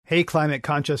Hey,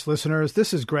 climate-conscious listeners,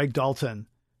 this is Greg Dalton.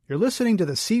 You're listening to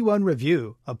the C1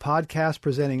 Revue, a podcast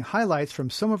presenting highlights from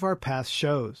some of our past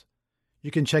shows.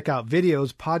 You can check out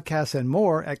videos, podcasts, and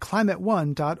more at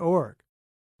climateone.org.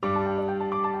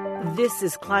 This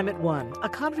is Climate One, a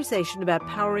conversation about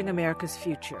powering America's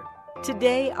future.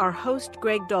 Today, our host,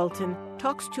 Greg Dalton,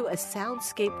 talks to a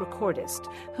soundscape recordist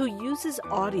who uses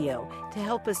audio to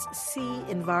help us see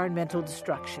environmental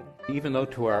destruction. Even though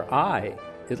to our eye,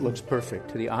 it looks perfect.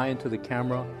 To the eye and to the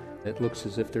camera, it looks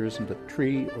as if there isn't a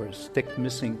tree or a stick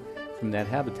missing from that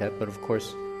habitat. But of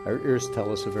course, our ears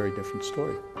tell us a very different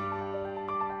story.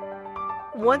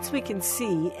 Once we can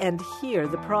see and hear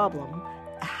the problem,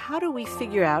 how do we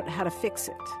figure out how to fix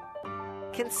it?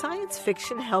 Can science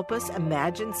fiction help us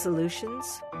imagine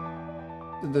solutions?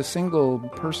 The single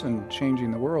person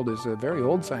changing the world is a very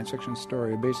old science fiction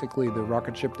story, basically the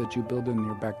rocket ship that you build in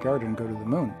your backyard and go to the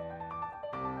moon.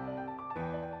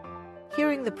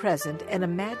 Hearing the present and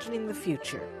imagining the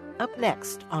future. Up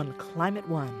next on Climate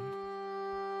One.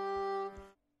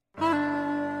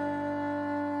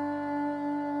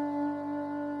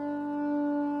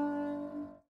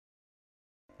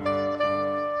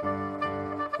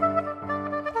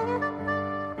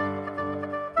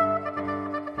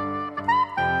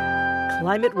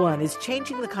 Climate One is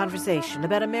changing the conversation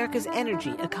about America's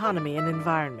energy, economy, and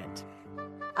environment.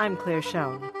 I'm Claire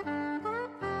Schoen.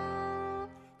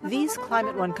 These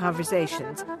Climate One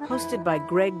conversations, hosted by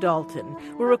Greg Dalton,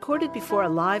 were recorded before a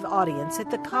live audience at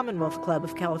the Commonwealth Club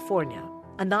of California,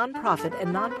 a nonprofit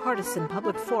and nonpartisan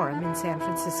public forum in San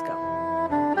Francisco.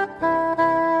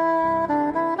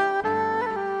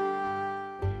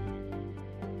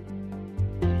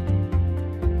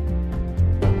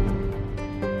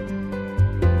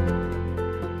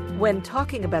 When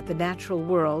talking about the natural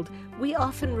world, we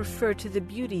often refer to the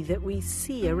beauty that we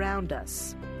see around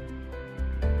us.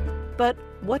 But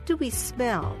what do we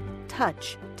smell,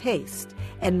 touch, taste,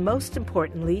 and most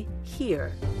importantly,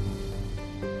 hear?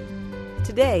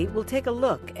 Today, we'll take a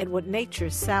look at what nature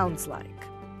sounds like.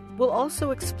 We'll also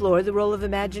explore the role of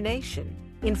imagination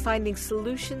in finding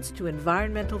solutions to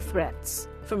environmental threats,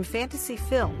 from fantasy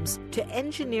films to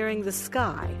engineering the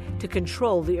sky to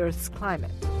control the Earth's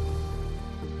climate.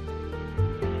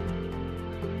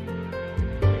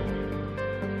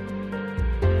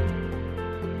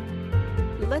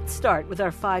 Let's start with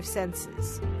our five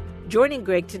senses. Joining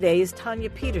Greg today is Tanya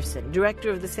Peterson,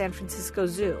 director of the San Francisco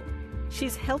Zoo.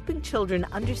 She's helping children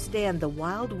understand the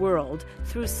wild world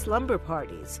through slumber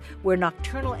parties, where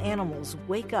nocturnal animals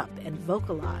wake up and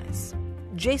vocalize.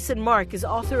 Jason Mark is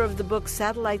author of the book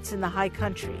Satellites in the High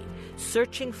Country,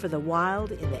 Searching for the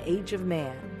Wild in the Age of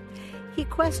Man. He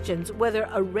questions whether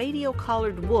a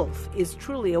radio-collared wolf is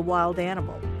truly a wild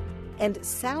animal. And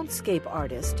soundscape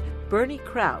artist Bernie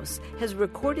Krause has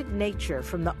recorded nature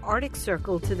from the Arctic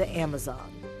Circle to the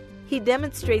Amazon. He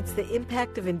demonstrates the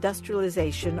impact of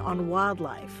industrialization on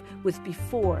wildlife with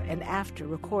before and after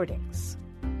recordings.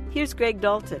 Here's Greg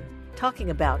Dalton talking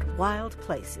about wild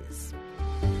places.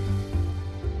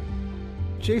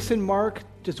 Jason Mark,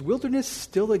 does wilderness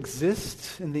still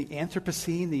exist in the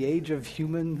Anthropocene, the age of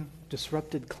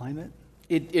human-disrupted climate?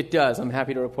 It does. I'm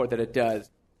happy to report that it does.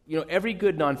 You know, every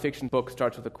good nonfiction book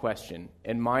starts with a question,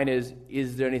 and mine is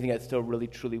there anything that's still really,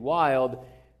 truly wild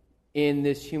in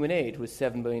this human age with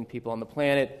 7 billion people on the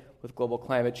planet, with global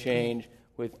climate change,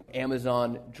 with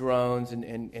Amazon drones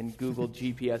and Google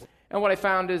GPS? And what I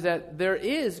found is that there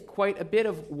is quite a bit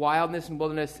of wildness and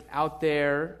wilderness out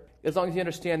there, as long as you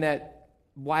understand that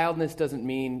wildness doesn't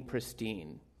mean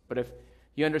pristine. But if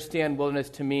you understand wilderness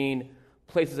to mean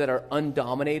places that are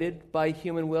undominated by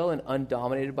human will and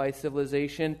undominated by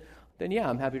civilization, then yeah,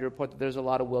 I'm happy to report that there's a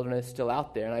lot of wilderness still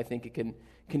out there, and I think it can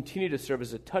continue to serve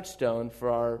as a touchstone for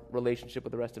our relationship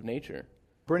with the rest of nature.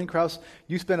 Bernie Krause,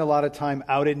 you spend a lot of time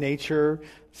out in nature,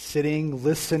 sitting,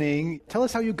 listening. Tell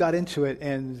us how you got into it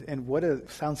and what a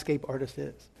soundscape artist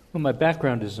is. Well, my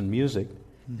background is in music,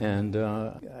 and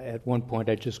at one point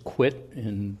I just quit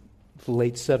in the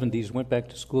late 70s, went back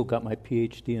to school, got my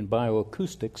PhD in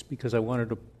bioacoustics because I wanted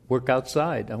to work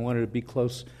outside. I wanted to be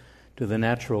close to the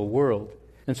natural world.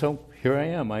 And so here I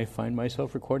am. I find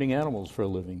myself recording animals for a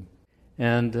living.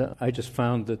 And I just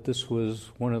found that this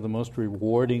was one of the most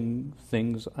rewarding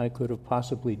things I could have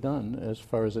possibly done as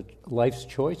far as a life's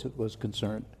choice was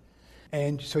concerned.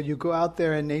 And so you go out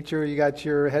there in nature, you got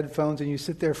your headphones, and you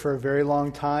sit there for a very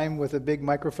long time with a big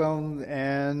microphone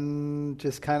and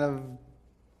just kind of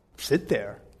sit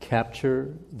there.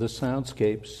 Capture the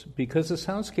soundscapes, because the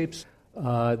soundscapes,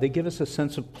 they give us a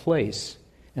sense of place,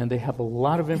 and they have a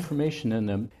lot of information in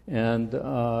them. And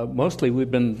mostly we've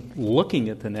been looking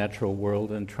at the natural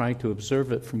world and trying to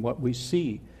observe it from what we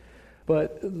see.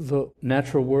 But the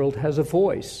natural world has a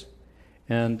voice,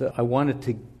 and I wanted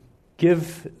to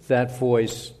give that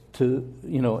voice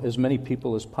to as many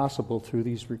people as possible through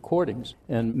these recordings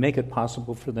and make it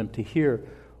possible for them to hear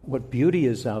what beauty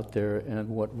is out there and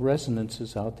what resonance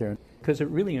is out there, because it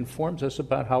really informs us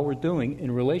about how we're doing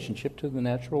in relationship to the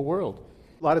natural world.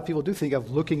 A lot of people do think of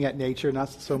looking at nature, not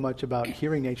so much about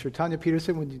hearing nature. Tanya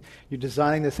Peterson, when you're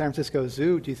designing the San Francisco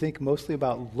Zoo, do you think mostly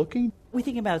about looking? We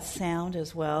think about sound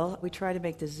as well. We try to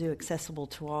make the zoo accessible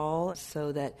to all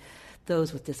so that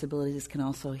those with disabilities can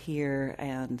also hear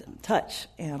and touch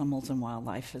animals and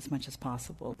wildlife as much as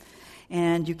possible.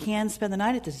 And you can spend the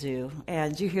night at the zoo,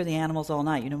 and you hear the animals all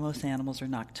night. Most animals are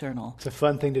nocturnal. It's a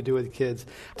fun thing to do with kids.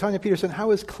 Tanya Peterson,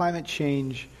 how is climate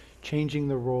change changing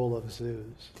the role of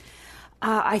zoos?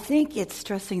 I think it's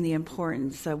stressing the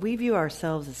importance. We view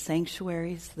ourselves as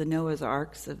sanctuaries, the Noah's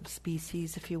Arks of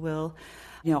species, if you will.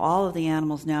 All of the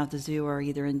animals now at the zoo are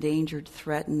either endangered,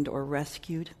 threatened, or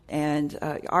rescued. And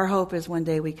our hope is one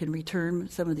day we can return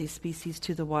some of these species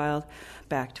to the wild,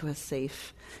 back to a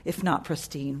safe, if not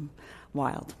pristine,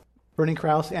 wild. Bernie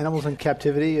Krause, animals in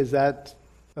captivity, is that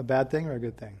a bad thing or a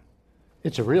good thing?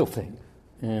 It's a real thing,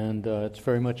 and it's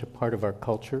very much a part of our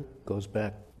culture. It goes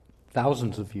back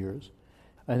thousands of years.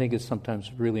 I think it's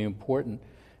sometimes really important,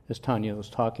 as Tanya was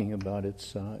talking about,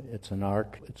 it's an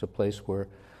ark. It's a place where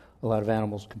a lot of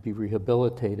animals can be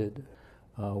rehabilitated.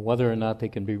 Whether or not they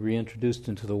can be reintroduced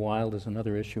into the wild is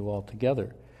another issue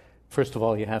altogether. First of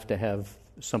all, you have to have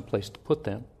some place to put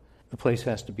them. The place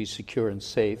has to be secure and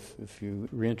safe. If you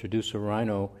reintroduce a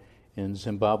rhino in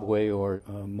Zimbabwe or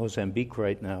Mozambique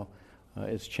right now,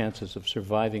 its chances of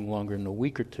surviving longer than a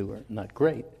week or two are not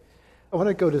great. I want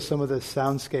to go to some of the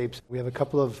soundscapes. We have a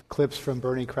couple of clips from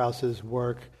Bernie Krause's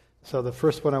work. So the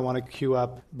first one I want to cue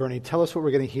up. Bernie, tell us what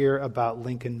we're going to hear about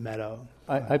Lincoln Meadow.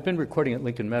 I've been recording at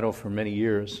Lincoln Meadow for many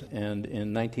years, and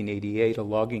in 1988 a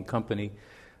logging company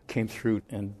came through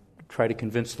and tried to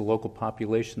convince the local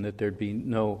population that there'd be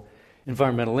no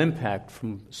environmental impact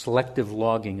from selective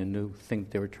logging, a new thing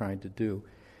they were trying to do.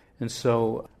 And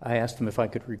so I asked them if I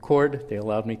could record. They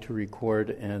allowed me to record,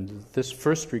 and this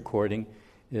first recording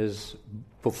is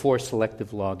before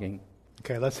selective logging.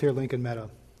 Okay, let's hear Lincoln Meadow.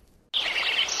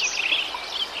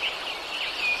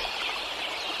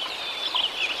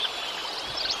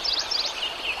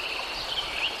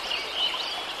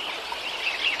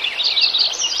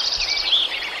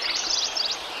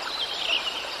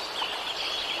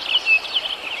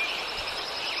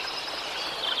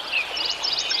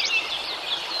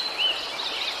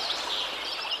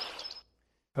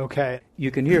 Okay.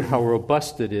 You can hear how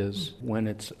robust it is when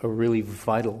it's a really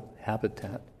vital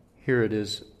habitat. Here it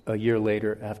is a year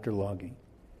later after logging.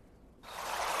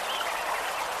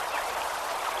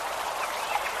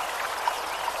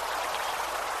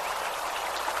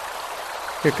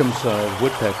 Here comes a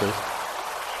woodpecker.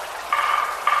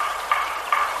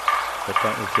 But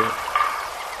that was it.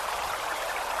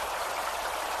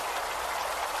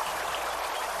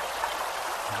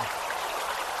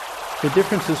 The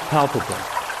difference is palpable.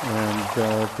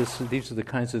 And these are the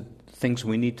kinds of things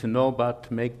we need to know about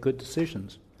to make good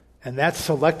decisions. And that's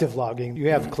selective logging.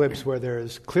 You have clips where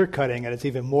there's clear cutting, and it's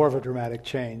even more of a dramatic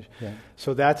change. Yeah.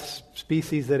 So that's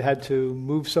species that had to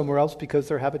move somewhere else because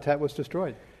their habitat was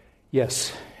destroyed.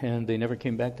 Yes, and they never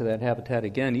came back to that habitat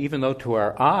again, even though to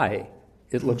our eye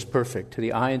it looks perfect. To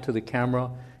the eye and to the camera,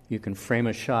 you can frame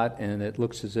a shot, and it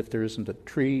looks as if there isn't a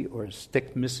tree or a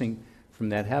stick missing from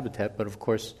that habitat. But of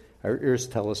course, our ears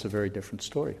tell us a very different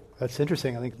story. That's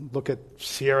interesting. I think look at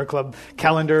Sierra Club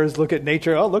calendars, look at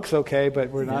nature. Oh, it looks okay, but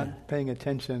we're not paying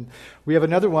attention. We have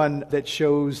another one that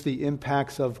shows the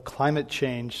impacts of climate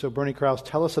change. So Bernie Krause,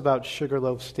 tell us about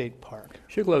Sugarloaf State Park.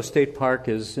 Sugarloaf State Park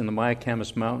is in the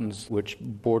Mayacamas Mountains, which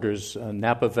borders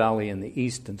Napa Valley in the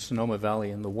east and Sonoma Valley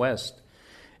in the west.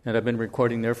 And I've been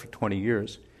recording there for 20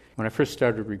 years. When I first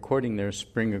started recording there,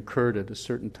 spring occurred at a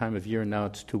certain time of year, and now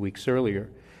it's 2 weeks earlier.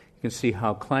 You can see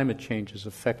how climate change is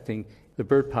affecting the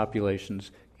bird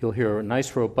populations. You'll hear a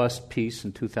nice, robust piece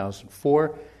in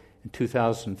 2004. In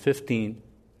 2015,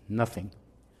 nothing.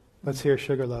 Let's hear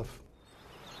Sugarloaf.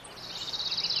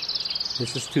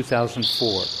 This is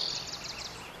 2004.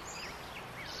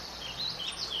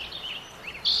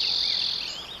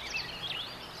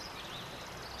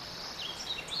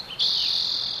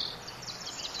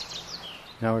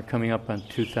 Now we're coming up on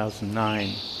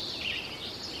 2009.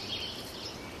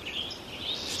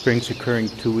 Spring's occurring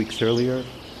 2 weeks earlier.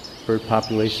 Bird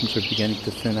populations are beginning to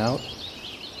thin out.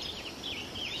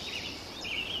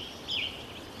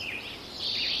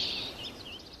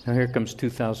 Now here comes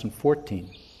 2014.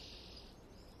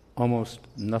 Almost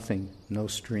nothing, no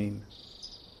stream.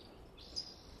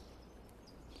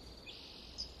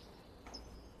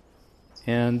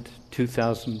 and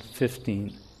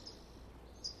 2015.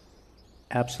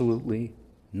 Absolutely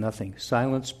nothing.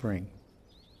 Silent spring.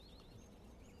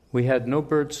 We had no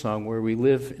bird song where we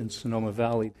live in Sonoma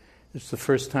Valley. It's the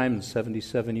first time in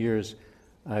 77 years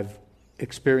I've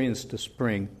experienced a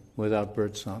spring without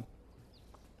bird song.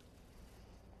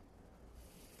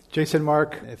 Jason,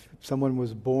 Mark, if someone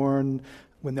was born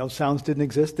when those sounds didn't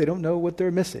exist, they don't know what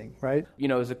they're missing, right? You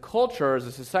know, as a culture, as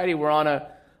a society, we're on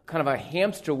a kind of a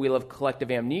hamster wheel of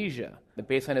collective amnesia. The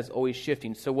baseline is always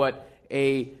shifting. So what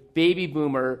a baby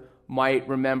boomer might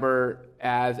remember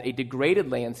as a degraded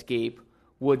landscape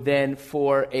would then,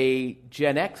 for a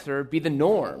Gen Xer, be the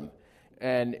norm.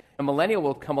 And a millennial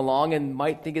will come along and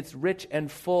might think it's rich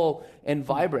and full and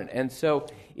vibrant. And so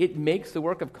it makes the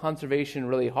work of conservation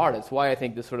really hard. It's why I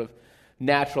think this sort of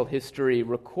natural history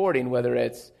recording, whether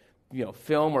it's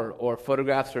film or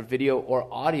photographs or video or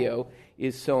audio,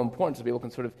 is so important so people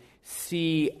can sort of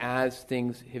see as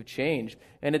things have changed.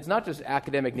 And it's not just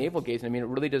academic navel gazing. I mean, it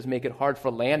really does make it hard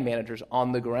for land managers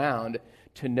on the ground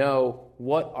to know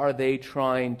what are they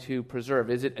trying to preserve.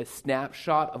 Is it a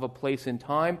snapshot of a place in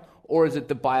time, or is it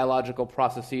the biological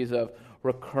processes of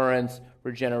recurrence,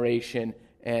 regeneration,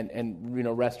 and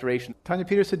restoration? Tanya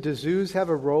Peterson, do zoos have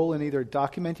a role in either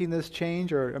documenting this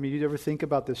change, or, do you ever think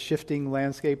about the shifting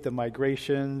landscape, the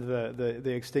migration, the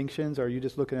extinctions, or are you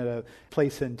just looking at a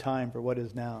place in time for what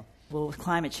is now? Well, with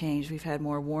climate change, we've had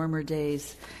more warmer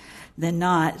days than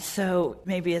not, so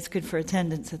maybe it's good for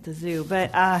attendance at the zoo.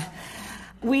 But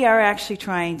we are actually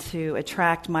trying to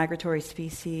attract migratory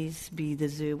species, be the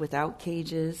zoo without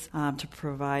cages, to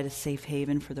provide a safe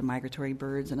haven for the migratory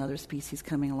birds and other species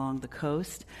coming along the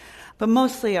coast. But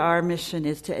mostly our mission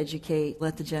is to educate,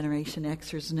 let the Generation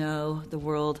Xers know the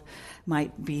world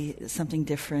might be something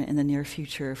different in the near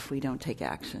future if we don't take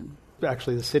action.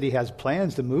 Actually, the city has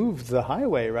plans to move the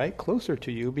highway, right, closer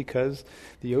to you because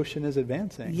the ocean is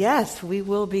advancing. Yes, we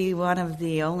will be one of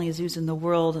the only zoos in the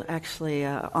world actually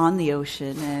on the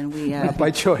ocean, and we not by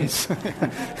choice.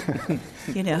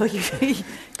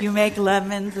 You make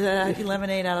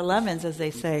lemonade out of lemons, as they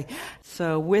say.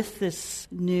 So with this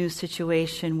new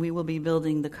situation, we will be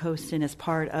building the coast in as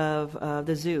part of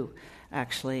the zoo,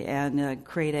 actually, and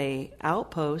create a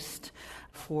outpost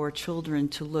for children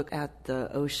to look at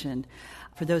the ocean.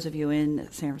 For those of you in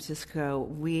San Francisco,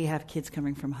 we have kids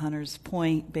coming from Hunters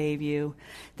Point, Bayview.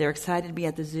 They're excited to be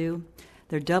at the zoo.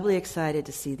 They're doubly excited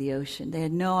to see the ocean. They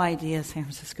had no idea San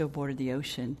Francisco bordered the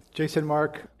ocean. Jason,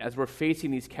 Mark. As we're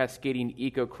facing these cascading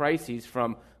eco-crises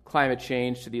from climate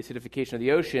change to the acidification of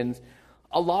the oceans,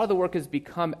 a lot of the work has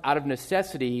become, out of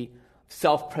necessity,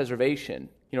 self-preservation.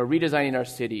 Redesigning our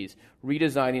cities,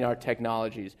 redesigning our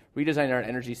technologies, redesigning our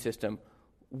energy system.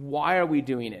 Why are we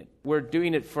doing it? We're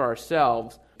doing it for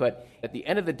ourselves, but at the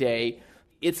end of the day,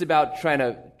 it's about trying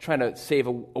to save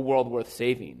a world worth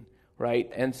saving,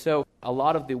 right? And so a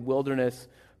lot of the wilderness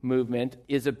movement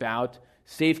is about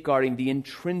safeguarding the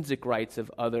intrinsic rights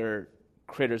of other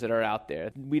critters that are out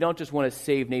there. We don't just want to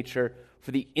save nature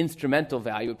for the instrumental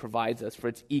value it provides us for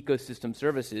its ecosystem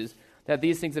services, that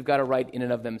these things have got a right in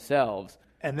and of themselves.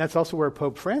 And that's also where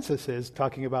Pope Francis is,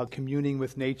 talking about communing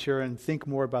with nature and think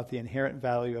more about the inherent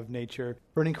value of nature.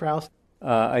 Bernie Krause?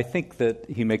 I think that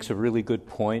he makes a really good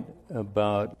point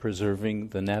about preserving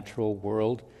the natural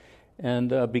world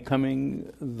and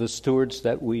becoming the stewards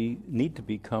that we need to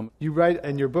become. You write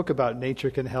in your book about nature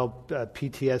can help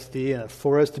PTSD and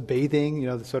forest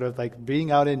bathing, sort of like being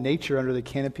out in nature under the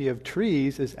canopy of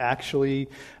trees is actually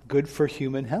good for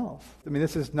human health.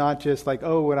 This is not just like,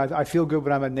 when I feel good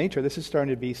when I'm in nature. This is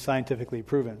starting to be scientifically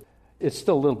proven. It's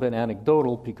still a little bit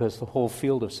anecdotal because the whole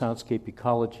field of soundscape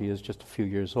ecology is just a few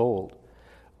years old.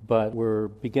 But we're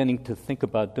beginning to think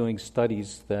about doing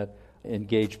studies that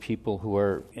engage people who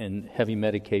are in heavy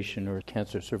medication or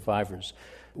cancer survivors,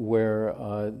 where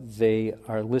they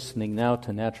are listening now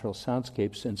to natural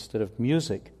soundscapes instead of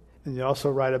music. And you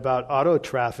also write about auto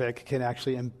traffic can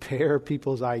actually impair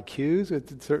people's IQs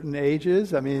at certain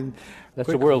ages. That's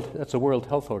a World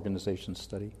Health Organization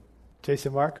study.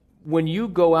 Jason, Mark? When you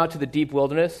go out to the deep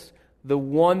wilderness, the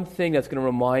one thing that's going to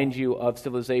remind you of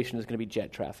civilization is going to be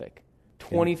jet traffic.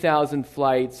 20,000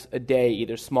 flights a day,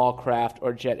 either small craft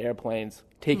or jet airplanes,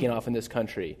 taking off in this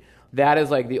country. That is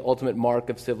like the ultimate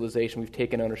mark of civilization. We've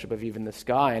taken ownership of even the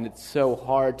sky, and it's so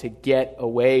hard to get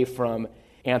away from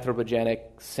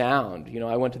anthropogenic sound.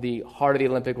 I went to the heart of the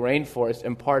Olympic rainforest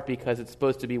in part because it's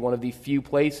supposed to be one of the few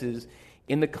places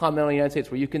in the continental United States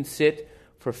where you can sit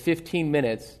for 15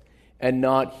 minutes and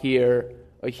not hear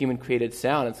a human-created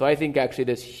sound. And so I think actually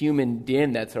this human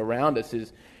din that's around us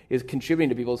is contributing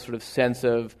to people's sort of sense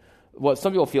of what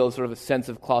some people feel is sort of a sense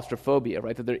of claustrophobia,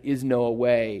 right? That there is no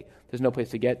way, there's no place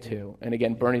to get to. And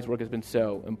again, Bernie's work has been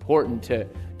so important to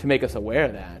make us aware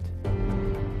of that.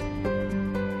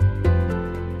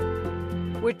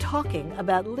 We're talking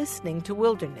about listening to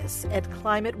wilderness at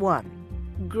Climate One.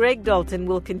 Greg Dalton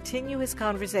will continue his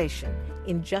conversation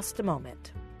in just a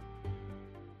moment.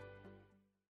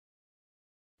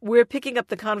 We're picking up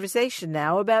the conversation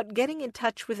now about getting in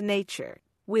touch with nature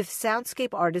with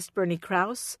soundscape artist Bernie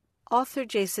Krause, author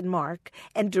Jason Mark,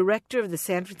 and director of the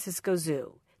San Francisco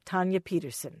Zoo, Tanya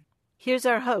Peterson. Here's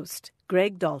our host,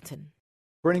 Greg Dalton.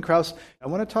 Bernie Krause, I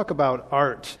want to talk about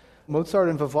art. Mozart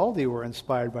and Vivaldi were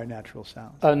inspired by natural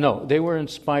sounds. No, they were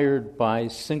inspired by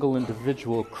single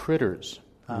individual critters,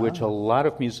 which a lot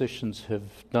of musicians have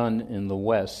done in the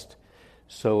West.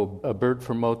 So a bird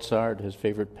for Mozart, his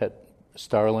favorite pet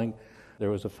starling. There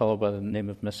was a fellow by the name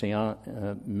of Messiaen,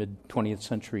 a mid-20th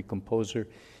century composer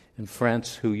in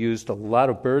France who used a lot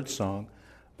of bird song.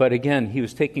 But again, he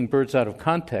was taking birds out of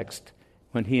context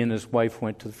when he and his wife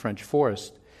went to the French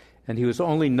forest. And he was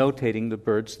only notating the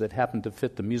birds that happened to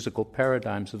fit the musical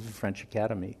paradigms of the French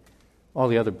Academy. All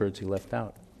the other birds he left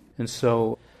out. And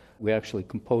so we actually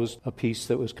composed a piece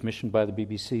that was commissioned by the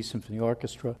BBC Symphony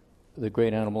Orchestra, the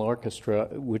Great Animal Orchestra,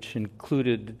 which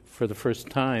included, for the first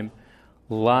time,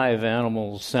 live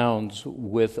animal sounds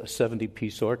with a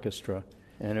 70-piece orchestra.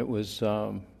 And it was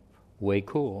way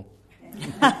cool.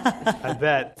 I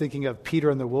bet. Thinking of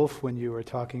Peter and the Wolf when you were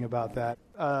talking about that.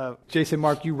 Jason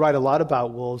Mark, you write a lot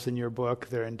about wolves in your book.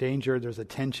 They're endangered. There's a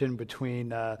tension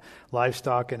between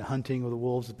livestock and hunting with the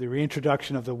wolves. The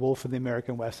reintroduction of the wolf in the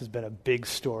American West has been a big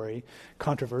story,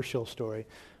 controversial story.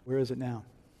 Where is it now?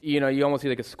 You know, you almost see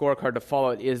like a scorecard to follow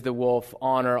it. Is the wolf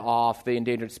on or off the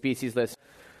endangered species list?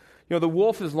 You know, the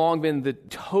wolf has long been the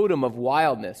totem of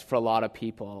wildness for a lot of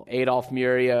people. Adolf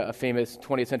Muria, a famous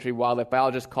 20th century wildlife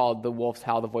biologist, called the wolf's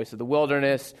howl the voice of the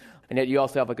wilderness. And yet you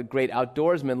also have like a great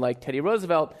outdoorsman like Teddy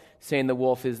Roosevelt saying the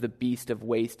wolf is the beast of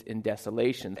waste and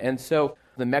desolation. And so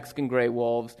the Mexican gray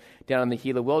wolves down in the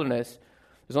Gila wilderness,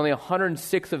 there's only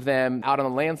 106 of them out on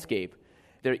the landscape.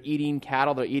 They're eating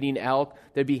cattle, they're eating elk,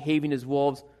 they're behaving as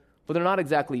wolves, but they're not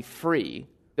exactly free.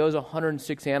 Those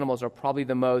 106 animals are probably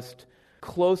the most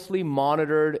closely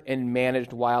monitored and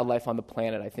managed wildlife on the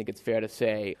planet, I think it's fair to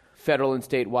say. Federal and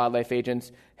state wildlife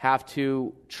agents have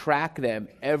to track them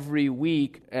every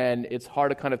week, and it's hard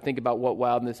to kind of think about what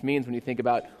wildness means when you think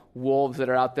about wolves that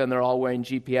are out there and they're all wearing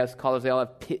GPS collars. They all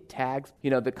have pit tags, you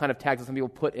know, the kind of tags that some people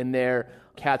put in their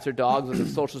cats or dogs with a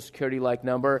social security-like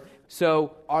number.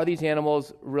 So are these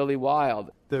animals really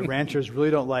wild? The ranchers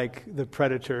really don't like the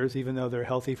predators, even though they're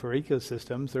healthy for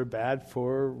ecosystems. They're bad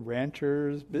for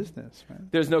ranchers' business,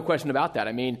 right? There's no question about that.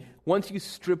 I mean, once you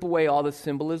strip away all the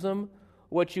symbolism,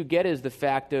 what you get is the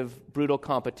fact of brutal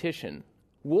competition.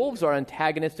 Wolves are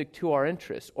antagonistic to our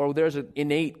interests, or there's an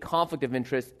innate conflict of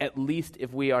interest, at least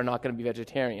if we are not going to be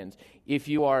vegetarians. If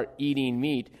you are eating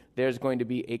meat, there's going to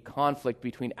be a conflict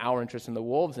between our interests and the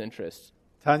wolves' interests.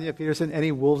 Tanya Peterson,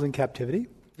 any wolves in captivity?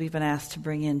 We've been asked to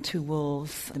bring in 2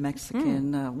 wolves, the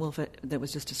Mexican wolf that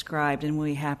was just described, and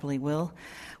we happily will.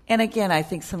 And again, I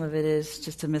think some of it is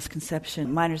just a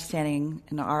misconception. My understanding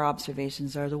and our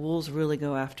observations are the wolves really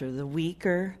go after the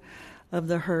weaker of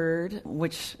the herd,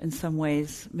 which in some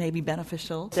ways may be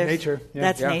beneficial. It's nature. Yeah.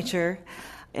 That's nature.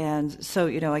 And so,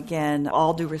 you know, again,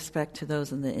 all due respect to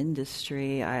those in the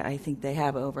industry, I think they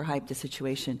have overhyped the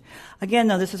situation. Again,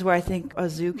 though, this is where I think a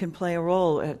zoo can play a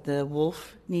role. The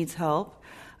wolf needs help.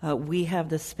 We have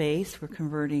the space. We're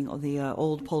converting the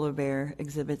old polar bear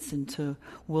exhibits into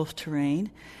wolf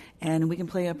terrain, and we can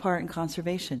play a part in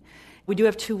conservation. We do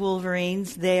have 2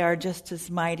 wolverines. They are just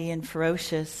as mighty and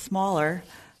ferocious, smaller,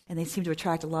 and they seem to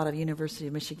attract a lot of University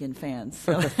of Michigan fans.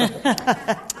 So.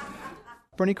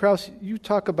 Bernie Krause, you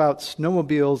talk about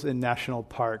snowmobiles in national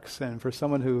parks, and for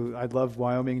someone who, I love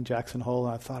Wyoming, Jackson Hole,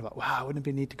 and I thought about, wow, wouldn't it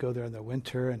be neat to go there in the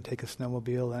winter and take a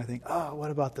snowmobile? And I think, oh,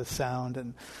 what about the sound?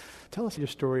 And tell us your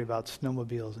story about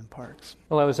snowmobiles in parks.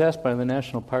 Well, I was asked by the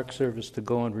National Park Service to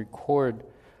go and record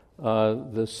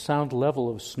the sound level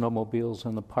of snowmobiles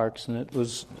in the parks, and it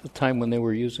was a time when they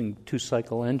were using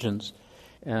 2-cycle engines,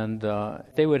 and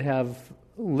they would have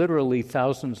literally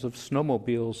thousands of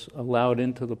snowmobiles allowed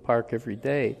into the park every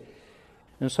day.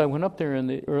 And so I went up there in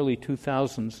the early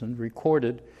 2000s and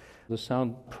recorded the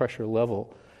sound pressure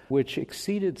level, which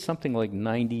exceeded something like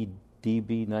 90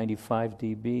 dB, 95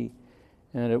 dB.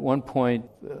 And at one point,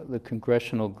 the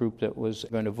congressional group that was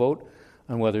going to vote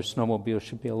on whether snowmobiles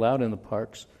should be allowed in the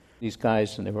parks, these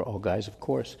guys, and they were all guys, of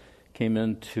course, came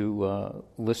in to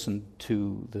listen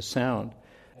to the sound.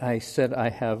 I said,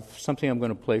 I have something I'm going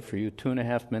to play for you,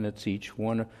 2.5 minutes each,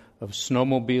 one of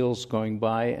snowmobiles going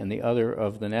by and the other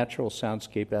of the natural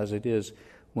soundscape as it is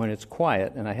when it's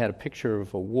quiet. And I had a picture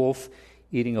of a wolf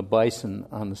eating a bison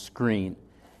on the screen.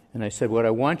 And I said, what I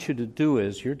want you to do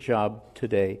is, your job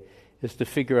today is to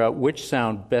figure out which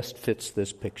sound best fits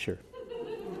this picture.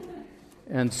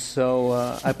 And so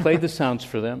I played the sounds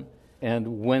for them.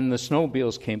 And when the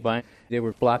snowmobiles came by, they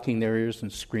were blocking their ears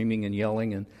and screaming and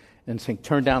yelling and saying,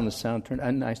 turn down the sound.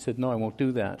 And I said, no, I won't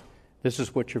do that. This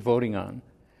is what you're voting on.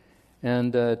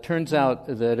 And it turns out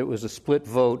that it was a split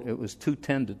vote. It was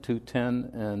 210 to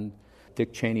 210, and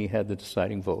Dick Cheney had the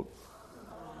deciding vote.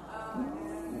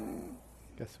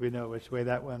 Guess we know which way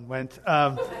that one went.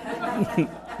 We're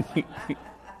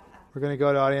going to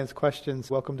go to audience questions.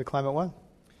 Welcome to Climate One.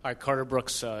 Hi, Carter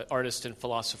Brooks, artist and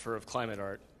philosopher of climate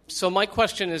art. So my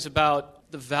question is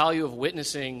about the value of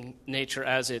witnessing nature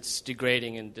as it's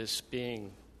degrading and just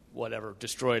being whatever,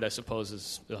 destroyed, I suppose,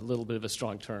 is a little bit of a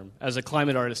strong term. As a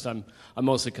climate artist, I'm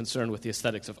mostly concerned with the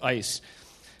aesthetics of ice.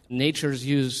 Nature's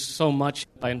used so much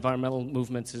by environmental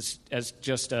movements as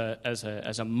just as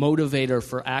a motivator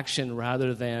for action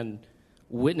rather than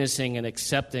witnessing and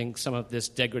accepting some of this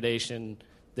degradation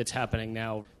that's happening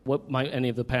now. What might any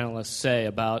of the panelists say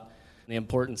about the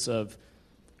importance of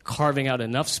carving out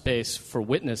enough space for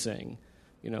witnessing?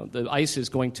 You know, the ice is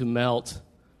going to melt.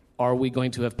 Are we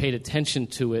going to have paid attention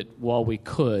to it while we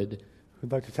could?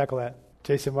 Who'd like to tackle that?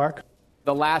 Jason, Mark?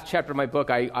 The last chapter of my book,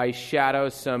 I shadow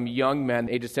some young men,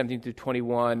 ages 17 through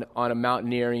 21, on a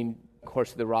mountaineering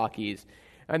course of the Rockies.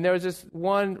 And there was this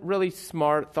one really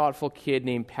smart, thoughtful kid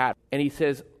named Pat, and he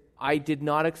says, I did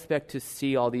not expect to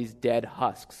see all these dead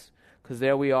husks, because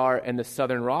there we are in the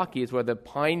southern Rockies where the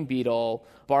pine beetle,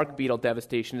 bark beetle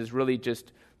devastation is really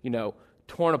just,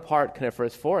 torn apart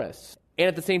coniferous forests. And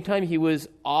at the same time, he was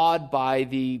awed by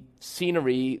the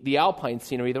scenery, the alpine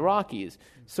scenery of the Rockies.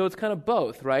 So it's kind of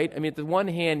both, right? I mean, at the one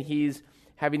hand, he's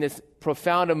having this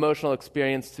profound emotional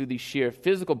experience through the sheer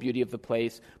physical beauty of the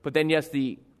place, but then, yes,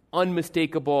 the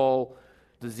unmistakable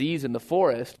disease in the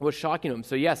forest was shocking him.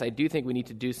 So, yes, I do think we need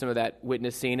to do some of that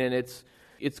witnessing, and it's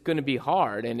going to be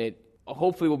hard, and it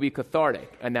hopefully will be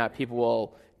cathartic, and that people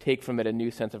will take from it a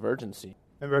new sense of urgency.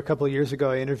 Remember a couple of years ago,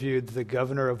 I interviewed the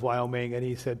governor of Wyoming, and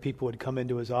he said people would come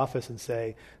into his office and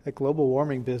say, the global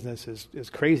warming business is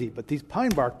crazy, but these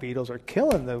pine bark beetles are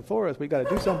killing the forest. We got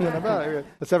to do something about it.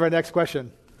 Let's have our next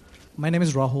question. My name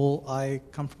is Rahul. I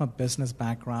come from a business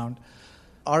background.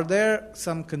 Are there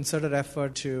some concerted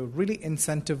effort to really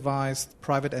incentivize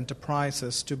private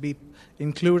enterprises to be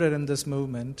included in this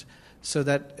movement so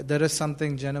that there is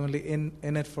something genuinely in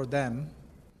it for them?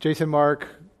 Jason, Mark,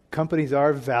 companies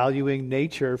are valuing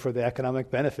nature for the economic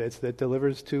benefits that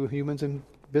delivers to humans and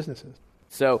businesses.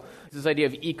 So this idea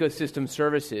of ecosystem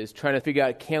services, trying to figure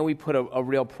out, can we put a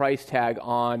real price tag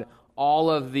on all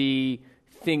of the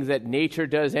things that nature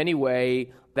does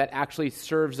anyway that actually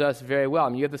serves us very well? I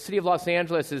mean, you have the city of Los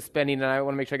Angeles is spending, and I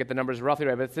want to make sure I get the numbers roughly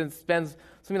right, but it spends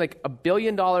something like $1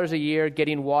 billion a year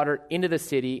getting water into the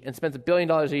city and spends $1 billion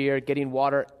a year getting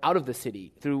water out of the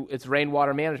city through its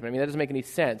rainwater management. I mean, that doesn't make any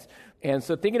sense. And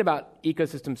so thinking about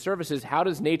ecosystem services, how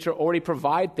does nature already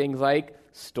provide things like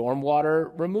stormwater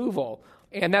removal?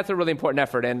 And that's a really important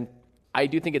effort. And I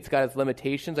do think it's got its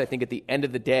limitations. I think at the end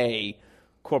of the day,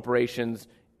 corporations,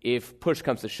 if push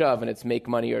comes to shove and it's make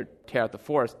money or tear out the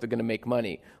forest, they're going to make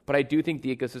money. But I do think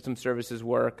the ecosystem services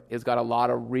work has got a lot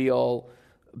of real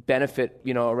benefit,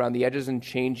 around the edges and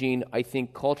changing, I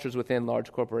think, cultures within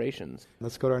large corporations.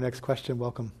 Let's go to our next question.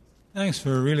 Welcome. Thanks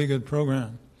for a really good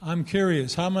program. I'm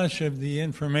curious, how much of the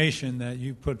information that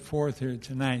you put forth here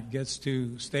tonight gets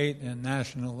to state and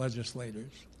national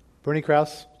legislators? Bernie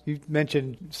Krause, you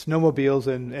mentioned snowmobiles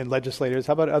and legislators.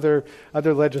 How about other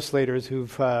legislators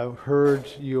who've heard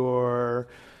your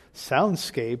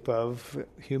soundscape of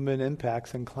human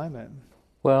impacts and climate?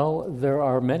 Well, there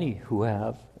are many who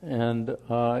have, and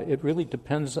it really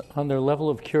depends on their level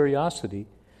of curiosity,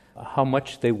 how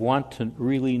much they want to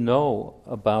really know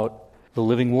about the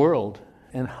living world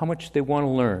and how much they want to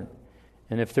learn.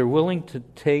 And if they're willing to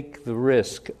take the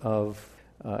risk of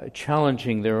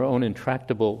challenging their own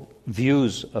intractable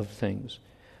views of things,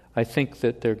 I think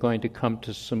that they're going to come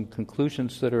to some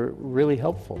conclusions that are really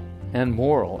helpful and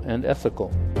moral and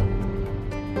ethical.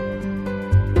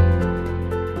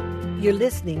 You're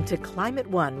listening to Climate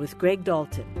One with Greg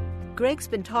Dalton. Greg's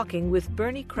been talking with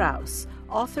Bernie Krause,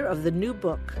 author of the new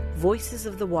book, Voices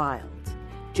of the Wild,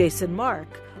 Jason Mark,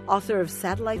 author of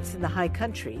Satellites in the High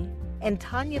Country, and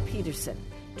Tanya Peterson,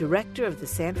 director of the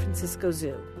San Francisco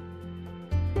Zoo.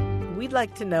 We'd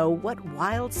like to know what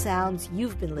wild sounds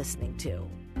you've been listening to.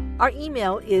 Our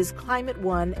email is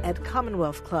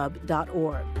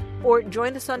climateone@commonwealthclub.org. Or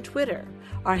join us on Twitter.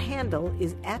 Our handle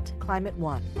is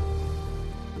 @ClimateOne.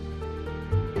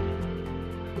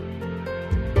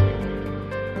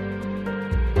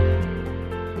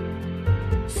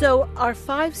 So, our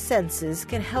five senses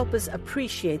can help us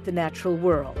appreciate the natural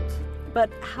world.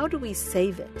 But how do we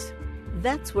save it?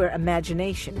 That's where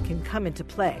imagination can come into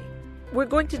play. We're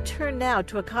going to turn now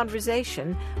to a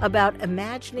conversation about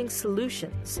imagining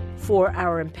solutions for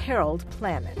our imperiled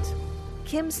planet.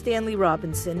 Kim Stanley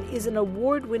Robinson is an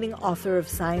award-winning author of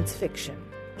science fiction,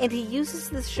 and he uses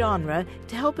this genre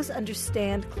to help us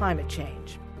understand climate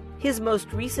change. His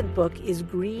most recent book is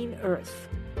Green Earth.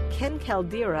 Ken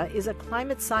Caldera is a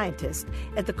climate scientist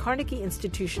at the Carnegie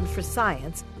Institution for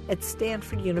Science at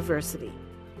Stanford University.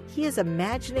 He is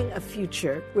imagining a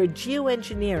future where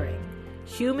geoengineering,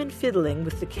 human fiddling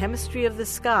with the chemistry of the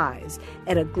skies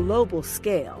at a global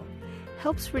scale,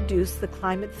 helps reduce the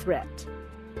climate threat.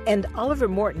 And Oliver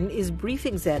Morton is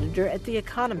briefings editor at The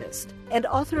Economist and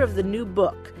author of the new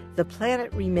book, The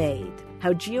Planet Remade: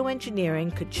 How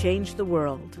Geoengineering Could Change the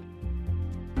World.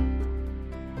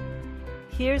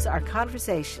 Here's our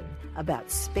conversation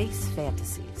about space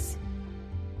fantasies.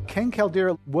 Ken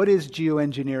Caldera, what is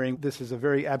geoengineering? This is a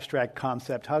very abstract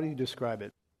concept. How do you describe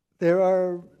it? There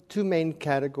are two main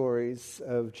categories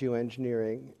of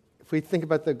geoengineering. If we think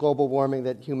about the global warming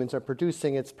that humans are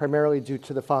producing, it's primarily due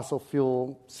to the fossil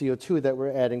fuel CO2 that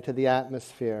we're adding to the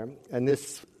atmosphere. And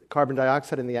this carbon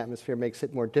dioxide in the atmosphere makes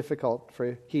it more difficult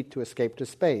for heat to escape to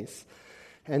space.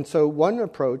 And so one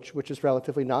approach, which is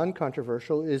relatively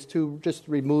non-controversial, is to just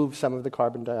remove some of the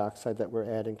carbon dioxide that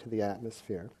we're adding to the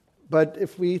atmosphere. But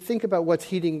if we think about what's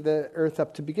heating the Earth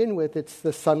up to begin with, it's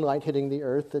the sunlight hitting the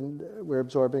Earth, and we're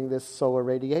absorbing this solar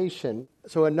radiation.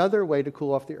 So another way to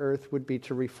cool off the Earth would be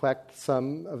to reflect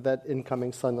some of that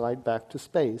incoming sunlight back to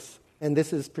space. And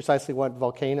this is precisely what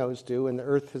volcanoes do, and the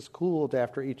Earth has cooled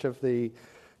after each of the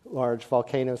large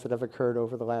volcanoes that have occurred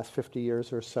over the last 50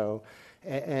 years or so.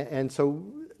 And so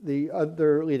the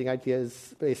other leading idea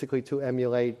is basically to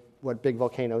emulate what big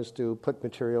volcanoes do, put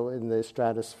material in the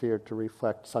stratosphere to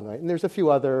reflect sunlight. And there's a few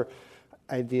other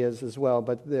ideas as well,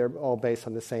 but they're all based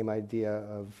on the same idea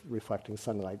of reflecting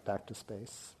sunlight back to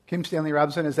space. Kim Stanley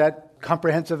Robinson, is that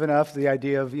comprehensive enough, the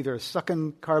idea of either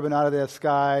sucking carbon out of the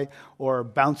sky or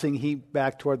bouncing heat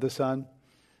back toward the sun?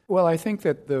 Well, I think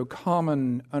that the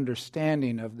common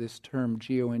understanding of this term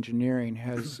geoengineering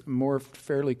has morphed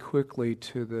fairly quickly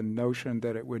to the notion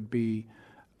that it would be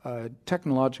a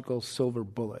technological silver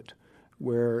bullet,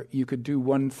 where you could do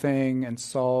one thing and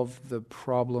solve the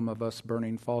problem of us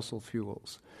burning fossil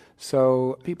fuels.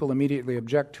 So people immediately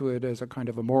object to it as a kind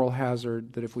of a moral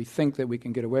hazard, that if we think that we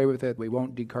can get away with it, we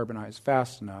won't decarbonize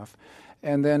fast enough.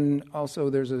 And then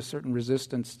also there's a certain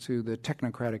resistance to the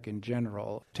technocratic in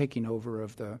general, taking over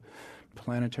of the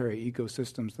planetary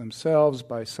ecosystems themselves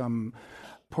by some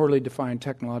poorly defined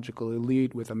technological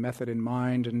elite with a method in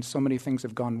mind. And so many things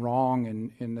have gone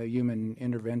wrong in the human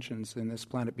interventions in this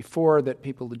planet before that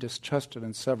people distrusted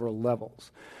on several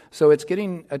levels. So it's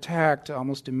getting attacked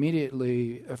almost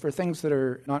immediately for things that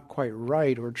are not quite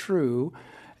right or true.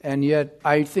 And yet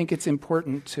I think it's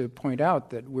important to point out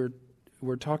that we're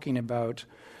talking about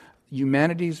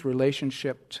humanity's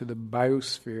relationship to the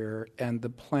biosphere and the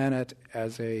planet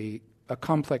as a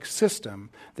complex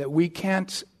system that we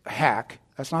can't hack.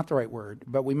 That's not the right word,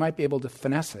 but we might be able to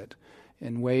finesse it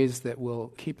in ways that will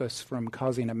keep us from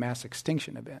causing a mass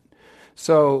extinction event.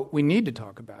 So we need to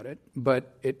talk about it,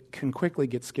 but it can quickly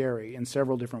get scary in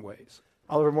several different ways.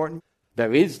 Oliver Morton?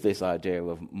 There is this idea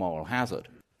of moral hazard.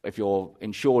 If you're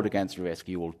insured against risk,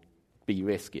 you will be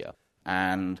riskier.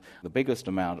 And the biggest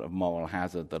amount of moral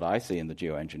hazard that I see in the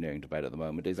geoengineering debate at the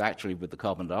moment is actually with the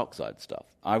carbon dioxide stuff.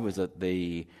 I was at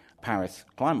the Paris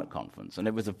Climate Conference, and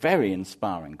it was a very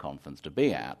inspiring conference to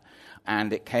be at,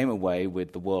 and it came away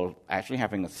with the world actually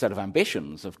having a set of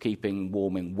ambitions of keeping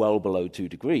warming well below 2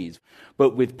 degrees,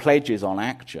 but with pledges on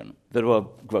action that were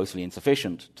grossly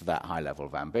insufficient to that high level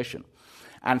of ambition.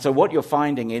 And so what you're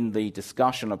finding in the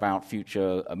discussion about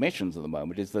future emissions at the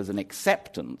moment is there's an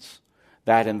acceptance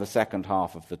that in the second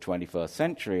half of the 21st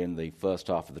century and the first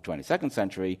half of the 22nd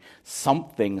century,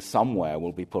 something somewhere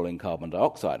will be pulling carbon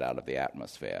dioxide out of the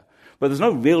atmosphere. But there's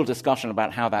no real discussion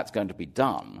about how that's going to be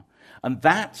done. And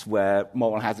that's where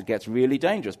moral hazard gets really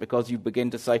dangerous, because you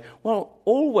begin to say, well,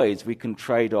 always we can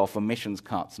trade off emissions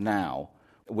cuts now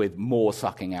with more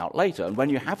sucking out later. And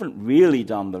when you haven't really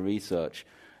done the research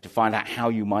to find out how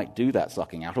you might do that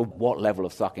sucking out or what level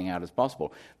of sucking out is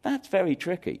possible, that's very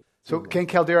tricky. So, Ken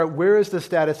Caldera, where is the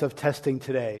status of testing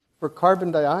today? For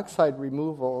carbon dioxide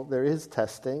removal, there is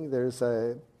testing. There's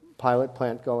a pilot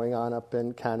plant going on up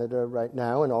in Canada right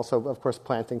now, and also, of course,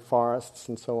 planting forests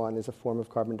and so on is a form of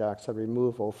carbon dioxide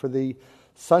removal. For the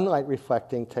sunlight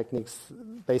reflecting techniques,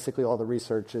 basically all the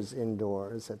research is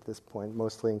indoors at this point,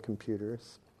 mostly in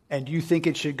computers. And do you think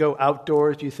it should go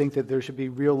outdoors? Do you think that there should be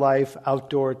real-life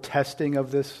outdoor testing of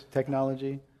this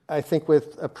technology? I think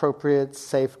with appropriate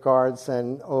safeguards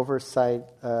and oversight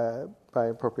by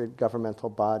appropriate governmental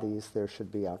bodies, there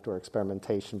should be outdoor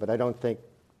experimentation. But I don't think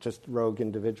just rogue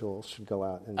individuals should go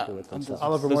out and do it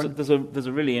themselves. There's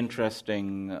a really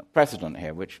interesting precedent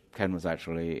here, which Ken was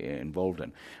actually involved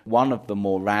in. One of the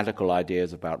more radical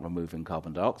ideas about removing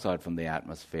carbon dioxide from the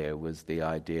atmosphere was the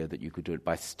idea that you could do it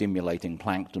by stimulating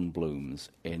plankton blooms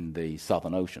in the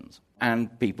southern oceans.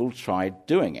 And people tried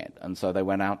doing it. And so they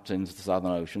went out into the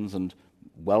southern oceans and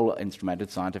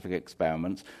well-instrumented scientific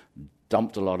experiments,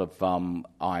 dumped a lot of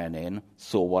iron in,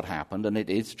 saw what happened, and it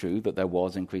is true that there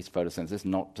was increased photosynthesis,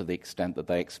 not to the extent that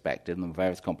they expected, and there were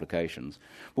various complications.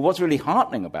 But what's really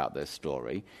heartening about this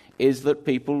story is that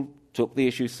people took the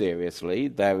issue seriously.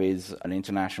 There is an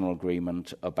international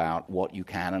agreement about what you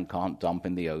can and can't dump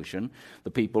in the ocean.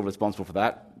 The people responsible for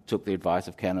that took the advice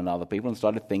of Ken and other people and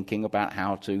started thinking about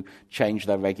how to change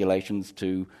their regulations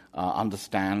to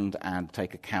understand and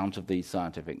take account of these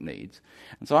scientific needs.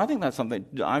 And so I think that's something,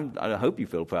 I hope you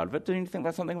feel proud of it. Do you think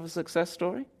that's something of a success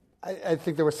story? I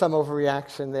think there was some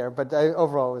overreaction there, but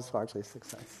overall it was largely a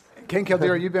success. Ken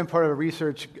Caldera, you've been part of a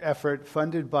research effort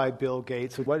funded by Bill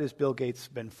Gates. What has Bill Gates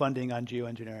been funding on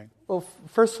geoengineering? Well,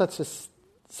 first let's just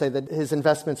say that his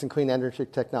investments in clean energy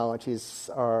technologies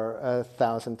are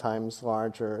 1,000 times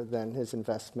larger than his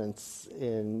investments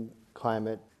in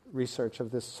climate research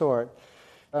of this sort.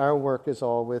 Our work is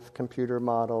all with computer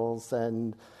models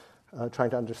and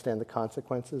trying to understand the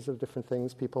consequences of different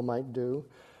things people might do.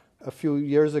 A few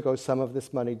years ago, some of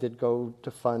this money did go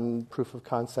to fund proof of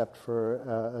concept for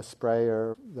a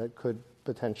sprayer that could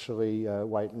potentially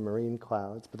whiten marine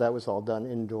clouds, but that was all done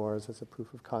indoors as a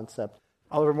proof of concept.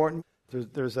 Oliver Morton,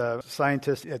 there's a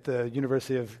scientist at the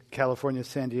University of California,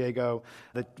 San Diego,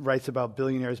 that writes about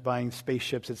billionaires buying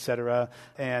spaceships, etc.,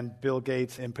 and Bill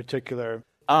Gates in particular.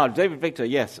 David Victor,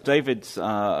 yes. David's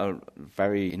a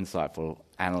very insightful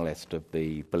analyst of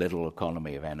the political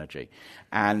economy of energy.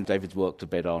 And David's worked a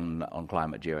bit on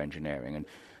climate geoengineering. And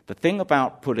the thing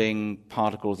about putting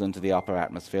particles into the upper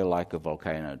atmosphere like a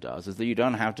volcano does is that you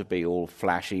don't have to be all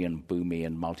flashy and boomy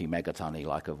and multi-megatonny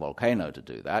like a volcano to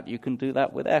do that. You can do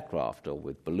that with aircraft or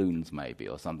with balloons maybe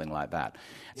or something like that.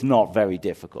 It's not very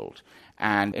difficult.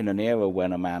 And in an era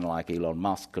when a man like Elon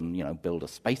Musk can, build a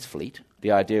space fleet,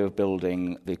 the idea of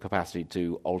building the capacity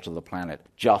to alter the planet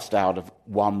just out of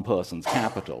one person's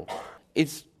capital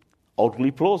is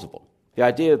oddly plausible. The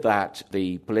idea that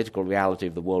the political reality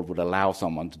of the world would allow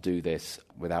someone to do this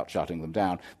without shutting them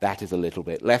down, that is a little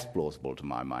bit less plausible to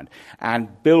my mind. And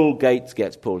Bill Gates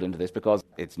gets pulled into this because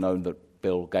it's known that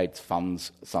Bill Gates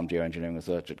funds some geoengineering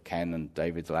research at Ken and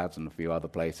David's labs and a few other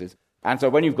places. And so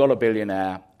when you've got a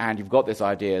billionaire and you've got this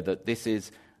idea that this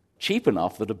is cheap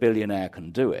enough that a billionaire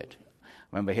can do it.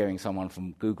 I remember hearing someone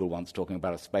from Google once talking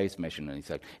about a space mission, and he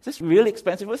said, "Is this really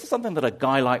expensive? Well, this is something that a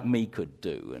guy like me could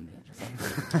do."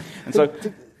 And so,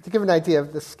 to give an idea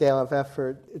of the scale of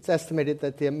effort, it's estimated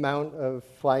that the amount of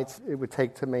flights it would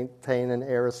take to maintain an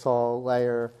aerosol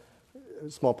layer, a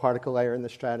small particle layer in the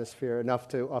stratosphere, enough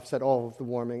to offset all of the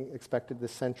warming expected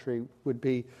this century, would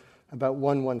be about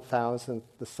 1/1,000th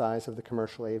the size of the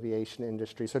commercial aviation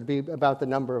industry. So it'd be about the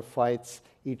number of flights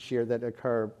each year that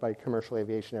occur by commercial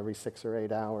aviation every 6 or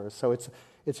 8 hours. So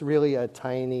it's really a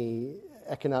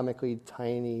economically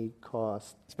tiny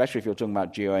cost. Especially if you're talking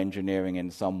about geoengineering in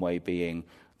some way being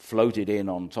floated in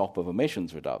on top of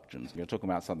emissions reductions. You're talking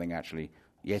about something actually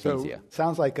yet easier.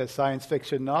 Sounds like a science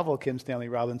fiction novel, Kim Stanley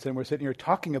Robinson. We're sitting here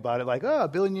talking about it like, a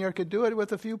billionaire could do it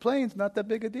with a few planes, not that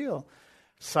big a deal.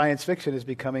 Science fiction is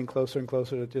becoming closer and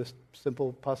closer to just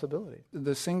simple possibility.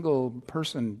 The single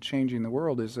person changing the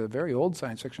world is a very old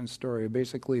science fiction story,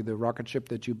 basically the rocket ship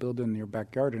that you build in your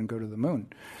backyard and go to the moon.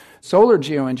 Solar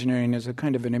geoengineering is a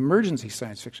kind of an emergency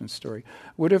science fiction story.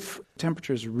 What if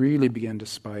temperatures really begin to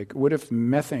spike? What if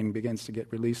methane begins to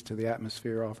get released to the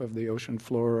atmosphere off of the ocean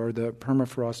floor, or the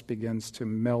permafrost begins to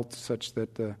melt such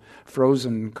that the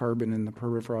frozen carbon in the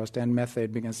permafrost and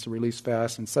methane begins to release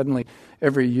fast, and suddenly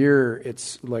every year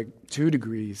it's like 2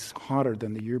 degrees hotter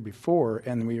than the year before,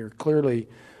 and we are clearly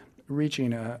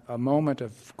reaching a moment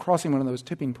of crossing one of those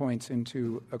tipping points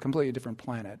into a completely different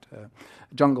planet, a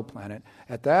jungle planet.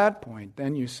 At that point,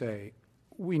 then you say,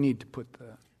 we need to put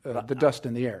the dust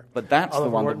in the air. But that's the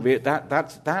one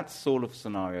that sort of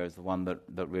scenario is the one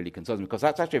that really concerns me, because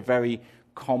that's actually a very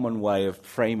common way of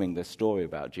framing this story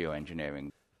about geoengineering.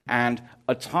 And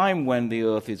a time when the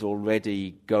Earth is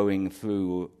already going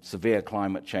through severe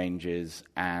climate changes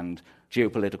and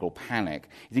geopolitical panic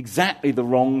is exactly the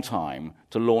wrong time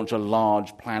to launch a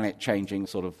large planet-changing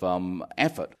sort of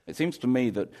effort. It seems to me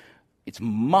that it's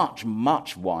much,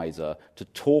 much wiser to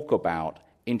talk about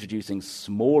introducing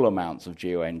small amounts of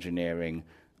geoengineering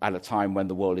at a time when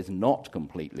the world is not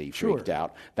completely freaked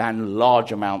out than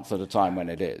large amounts at a time when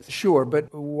it is. Sure,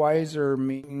 but wiser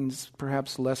means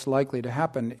perhaps less likely to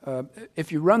happen.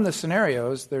 If you run the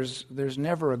scenarios, there's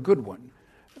never a good one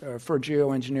for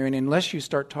geoengineering unless you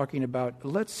start talking about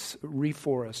let's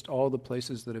reforest all the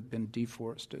places that have been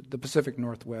deforested. The Pacific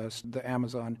Northwest, the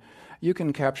Amazon, you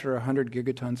can capture 100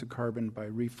 gigatons of carbon by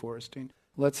reforesting.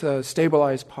 Let's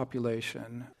stabilize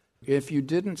population. If you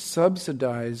didn't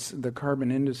subsidize the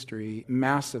carbon industry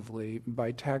massively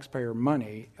by taxpayer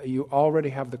money, you already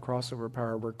have the crossover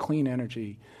power where clean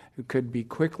energy could be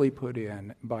quickly put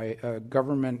in by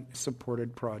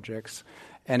government-supported projects,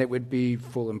 and it would be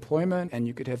full employment, and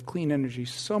you could have clean energy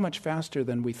so much faster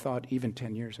than we thought even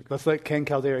 10 years ago. Let's let Ken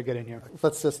Caldera get in here.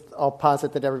 Let's just all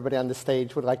posit that everybody on the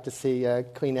stage would like to see a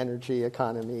clean energy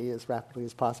economy as rapidly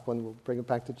as possible, and we'll bring it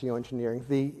back to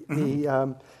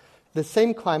geoengineering. The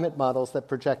same climate models that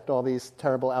project all these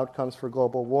terrible outcomes for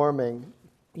global warming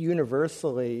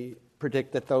universally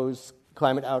predict that those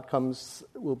climate outcomes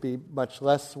will be much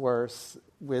less worse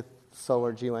with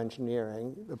solar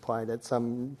geoengineering applied at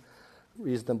some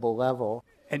reasonable level.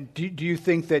 And do you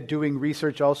think that doing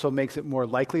research also makes it more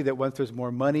likely that once there's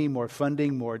more money, more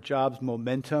funding, more jobs,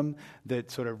 momentum,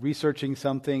 that sort of researching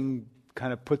something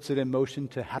kind of puts it in motion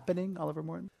to happening, Oliver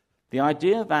Morton? The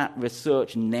idea that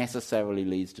research necessarily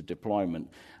leads to deployment,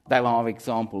 there are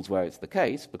examples where it's the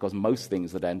case, because most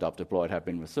things that end up deployed have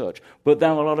been researched, but there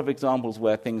are a lot of examples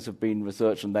where things have been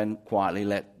researched and then quietly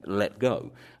let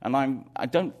go. And I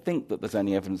don't think that there's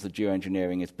any evidence that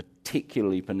geoengineering is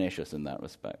particularly pernicious in that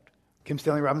respect. Kim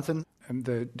Stanley Robinson? And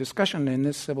the discussion in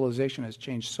this civilization has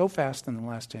changed so fast in the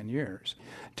last 10 years.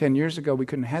 10 years ago, we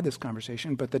couldn't have had this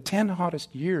conversation, but the 10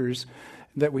 hottest years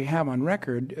that we have on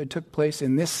record took place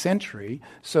in this century.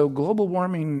 So global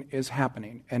warming is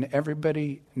happening, and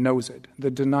everybody knows it.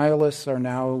 The denialists are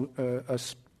now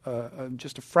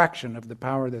just a fraction of the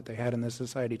power that they had in this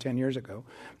society 10 years ago.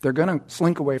 They're going to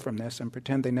slink away from this and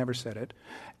pretend they never said it.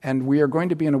 And we are going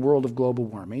to be in a world of global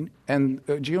warming. And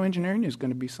geoengineering is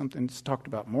going to be something that's talked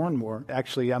about more and more.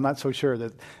 Actually, I'm not so sure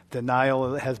that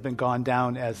denial has been gone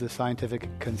down as the scientific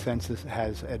consensus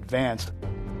has advanced.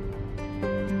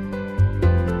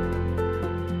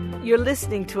 You're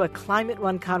listening to a Climate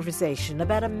One conversation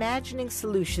about imagining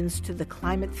solutions to the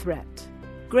climate threat.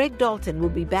 Greg Dalton will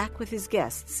be back with his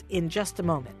guests in just a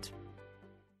moment.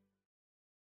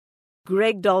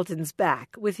 Greg Dalton's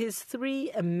back with his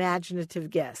 3 imaginative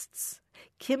guests.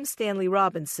 Kim Stanley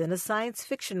Robinson, a science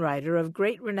fiction writer of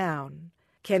great renown.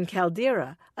 Ken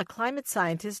Caldera, a climate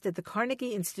scientist at the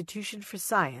Carnegie Institution for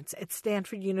Science at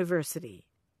Stanford University.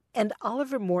 And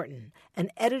Oliver Morton,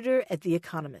 an editor at The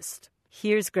Economist.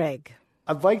 Here's Greg.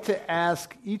 I'd like to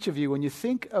ask each of you, when you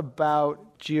think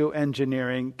about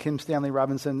geoengineering, Kim Stanley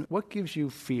Robinson, what gives you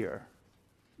fear?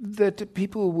 That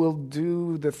people will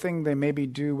do the thing they maybe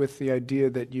do with the idea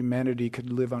that humanity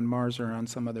could live on Mars or on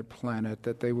some other planet,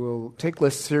 that they will take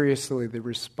less seriously the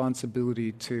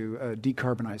responsibility to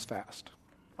decarbonize fast.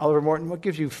 Oliver Morton, what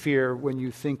gives you fear when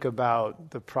you think about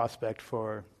the prospect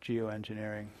for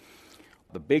geoengineering?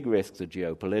 The big risks are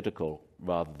geopolitical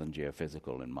rather than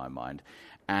geophysical in my mind.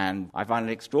 And I find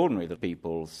it extraordinary that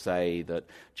people say that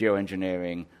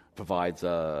geoengineering provides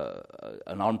an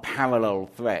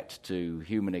unparalleled threat to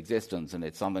human existence, and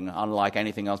it's something unlike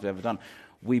anything else we've ever done.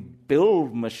 We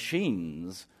build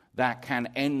machines that can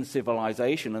end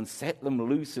civilization and set them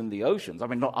loose in the oceans. I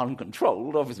mean, not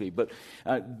uncontrolled, obviously, but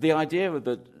the idea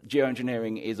that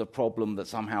geoengineering is a problem that's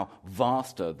somehow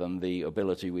vaster than the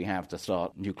ability we have to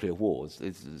start nuclear wars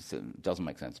doesn't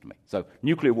make sense to me. So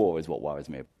nuclear war is what worries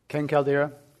me. Ken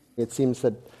Caldera? It seems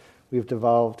that we've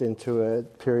devolved into a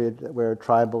period where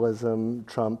tribalism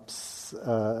trumps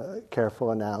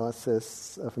careful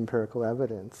analysis of empirical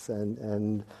evidence,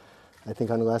 and I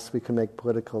think unless we can make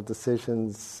political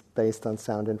decisions based on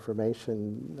sound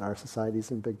information, our society's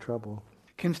in big trouble.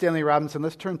 Kim Stanley Robinson,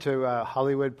 let's turn to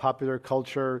Hollywood popular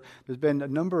culture. There's been a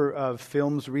number of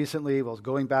films recently,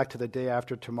 going back to The Day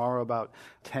After Tomorrow about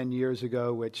 10 years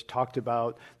ago, which talked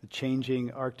about the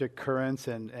changing Arctic currents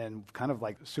and kind of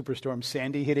like Superstorm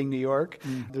Sandy hitting New York.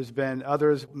 There's been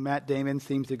others. Matt Damon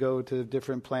seems to go to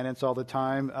different planets all the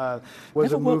time.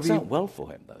 Never works out well for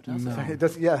him, though, does it? It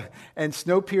does, yeah. And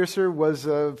Snowpiercer was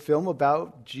a film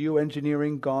about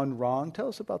geoengineering gone wrong. Tell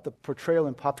us about the portrayal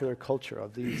in popular culture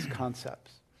of these concepts.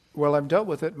 Well, I've dealt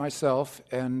with it myself,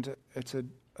 and it's a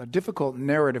difficult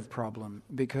narrative problem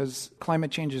because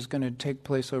climate change is going to take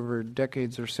place over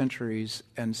decades or centuries,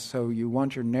 and so you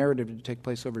want your narrative to take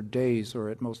place over days or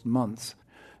at most months.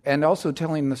 And also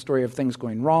telling the story of things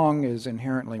going wrong is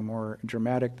inherently more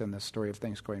dramatic than the story of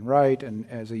things going right, and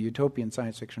as a utopian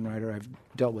science fiction writer, I've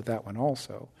dealt with that one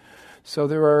also. So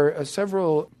there are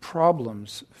several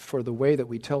problems for the way that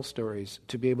we tell stories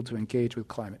to be able to engage with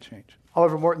climate change.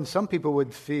 However, Morton, some people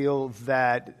would feel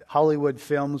that Hollywood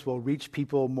films will reach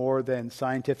people more than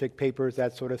scientific papers,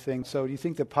 that sort of thing. So do you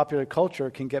think that popular culture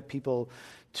can get people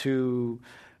to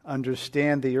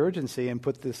understand the urgency and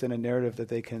put this in a narrative that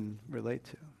they can relate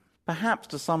to? Perhaps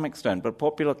to some extent, but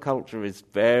popular culture is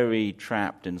very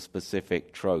trapped in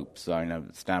specific tropes. I know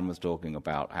Stan was talking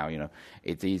about how,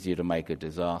 it's easier to make a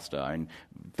disaster. And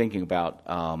thinking about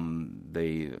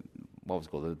what was it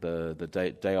called?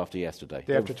 The day after yesterday.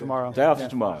 Day after tomorrow. Day after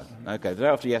tomorrow. Okay, the day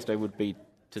after yesterday would be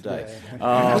today.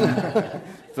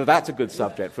 So that's a good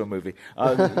subject for a movie. Day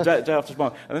after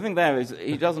tomorrow. And the thing there is,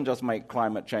 he doesn't just make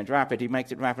climate change rapid, he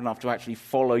makes it rapid enough to actually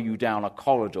follow you down a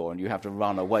corridor and you have to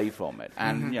run away from it.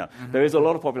 And, there is a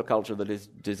lot of popular culture that is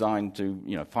designed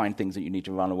to, find things that you need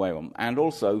to run away from, and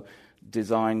also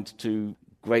designed to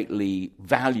greatly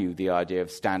value the idea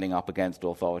of standing up against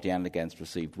authority and against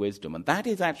received wisdom. And that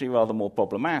is actually rather more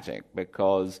problematic,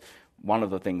 because one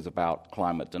of the things about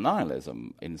climate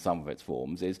denialism in some of its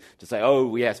forms is to say,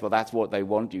 oh, yes, well, that's what they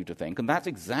want you to think. And that's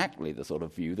exactly the sort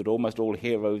of view that almost all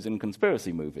heroes in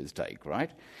conspiracy movies take,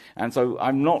 right? And so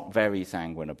I'm not very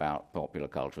sanguine about popular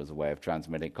culture as a way of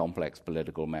transmitting complex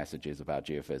political messages about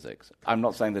geophysics. I'm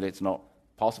not saying that it's not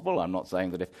possible. I'm not saying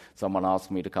that if someone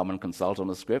asks me to come and consult on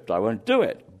a script, I won't do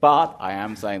it. But I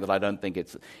am saying that I don't think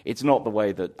it's not the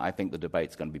way that I think the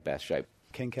debate's going to be best shaped.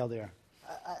 Ken Caldera.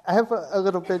 I have a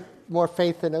little bit more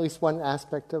faith in at least one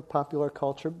aspect of popular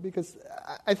culture, because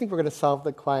I think we're going to solve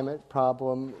the climate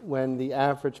problem when the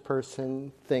average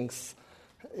person thinks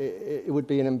it would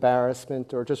be an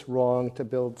embarrassment or just wrong to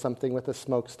build something with a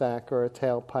smokestack or a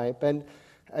tailpipe. And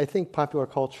I think popular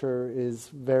culture is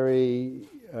very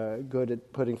good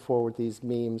at putting forward these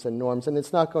memes and norms, and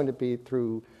it's not going to be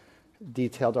through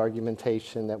detailed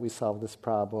argumentation that we solve this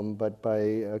problem, but by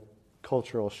a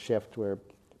cultural shift where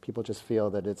people just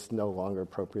feel that it's no longer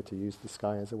appropriate to use the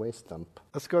sky as a waste dump.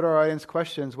 Let's go to our audience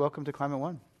questions. Welcome to Climate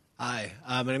One. Hi,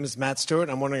 my name is Matt Stewart.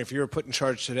 I'm wondering if you were put in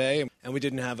charge today and we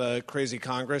didn't have a crazy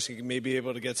Congress, you may be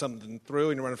able to get something through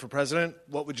and you're running for president,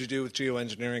 what would you do with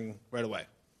geoengineering right away?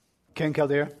 Ken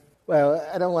Caldera. Well,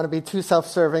 I don't want to be too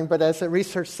self-serving, but as a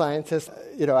research scientist,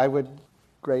 I would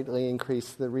greatly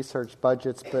increase the research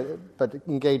budgets, but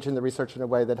engage in the research in a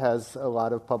way that has a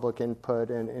lot of public input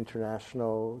and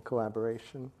international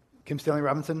collaboration. Kim Stanley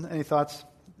Robinson, any thoughts?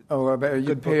 Oh,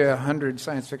 you'd pay 100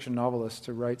 science fiction novelists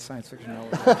to write science fiction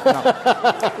novels.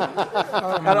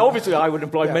 And obviously I would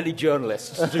employ many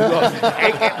journalists to do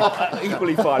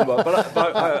equally fine work. But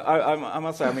I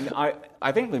must say,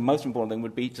 I think the most important thing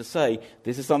would be to say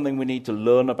this is something we need to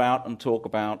learn about and talk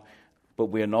about, but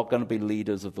we're not going to be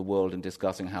leaders of the world in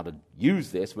discussing how to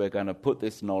use this. We're going to put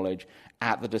this knowledge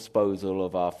at the disposal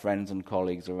of our friends and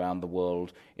colleagues around the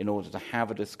world in order to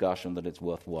have a discussion that it's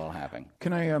worthwhile having.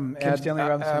 Can I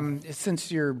add,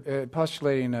 since you're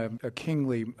postulating a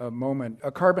kingly moment,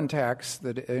 a carbon tax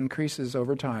that increases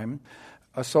over time,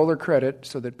 a solar credit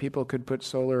so that people could put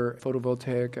solar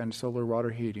photovoltaic and solar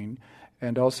water heating,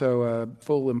 and also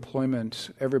full employment.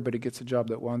 Everybody gets a job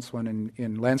that wants one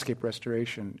in landscape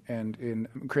restoration and in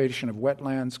creation of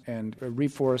wetlands and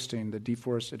reforesting the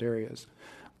deforested areas.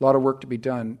 A lot of work to be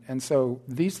done. And so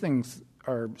these things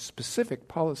are specific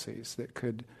policies that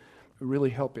could really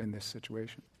help in this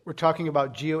situation. We're talking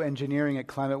about geoengineering at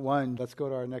Climate One. Let's go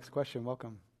to our next question.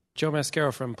 Welcome. Joe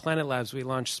Mascaro from Planet Labs. We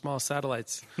launched small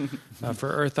satellites for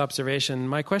Earth observation.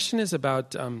 My question is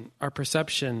about our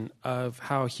perception of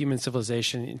how human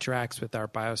civilization interacts with our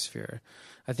biosphere.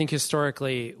 I think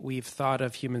historically we've thought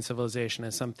of human civilization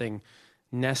as something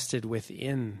nested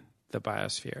within the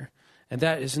biosphere. And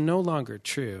that is no longer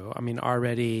true.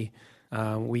 Already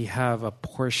we have a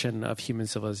portion of human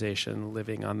civilization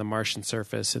living on the Martian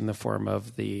surface in the form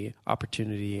of the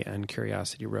Opportunity and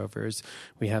Curiosity rovers.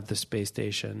 We have the space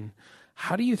station.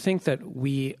 How do you think that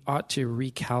we ought to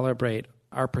recalibrate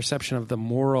our perception of the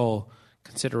moral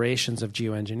considerations of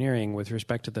geoengineering with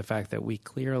respect to the fact that we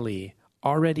clearly,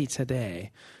 already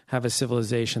today, have a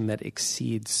civilization that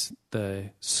exceeds the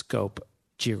scope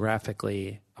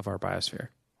geographically of our biosphere?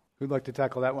 Who'd like to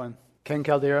tackle that one? Ken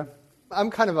Caldera? I'm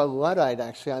kind of a Luddite,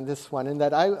 actually, on this one, in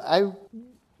that I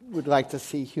would like to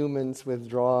see humans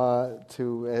withdraw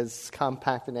to as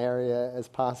compact an area as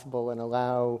possible and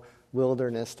allow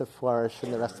wilderness to flourish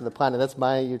in the rest of the planet. That's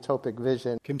my utopic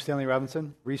vision. Kim Stanley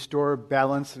Robinson, restore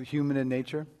balance of human and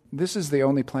nature. This is the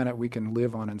only planet we can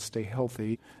live on and stay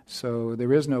healthy, so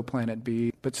there is no planet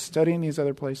B. But studying these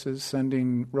other places,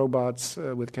 sending robots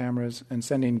with cameras, and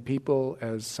sending people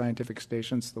as scientific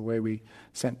stations the way we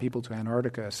sent people to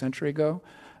Antarctica a century ago,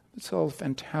 it's all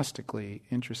fantastically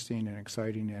interesting and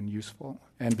exciting and useful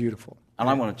and beautiful. And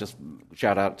I want to just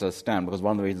shout out to Stan, because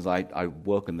one of the reasons I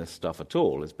work in this stuff at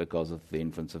all is because of the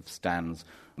influence of Stan's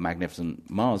magnificent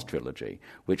Mars trilogy,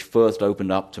 which first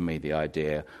opened up to me the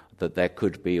idea that there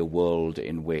could be a world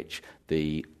in which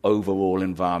the overall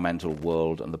environmental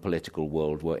world and the political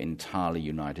world were entirely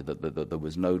united, that there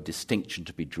was no distinction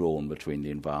to be drawn between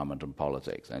the environment and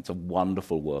politics. And it's a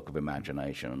wonderful work of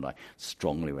imagination, and I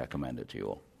strongly recommend it to you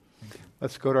all.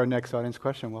 Let's go to our next audience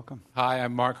question. Welcome. Hi,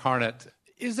 I'm Mark Harnett.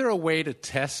 Is there a way to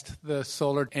test the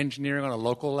solar engineering on a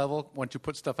local level? Once you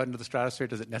put stuff out into the stratosphere,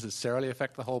 does it necessarily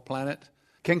affect the whole planet?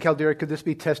 Ken Caldera, could this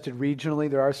be tested regionally?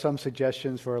 There are some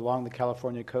suggestions for along the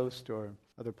California coast or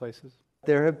other places.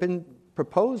 There have been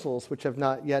proposals which have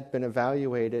not yet been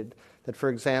evaluated that, for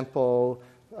example,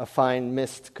 a fine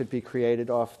mist could be created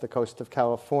off the coast of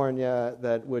California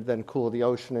that would then cool the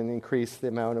ocean and increase the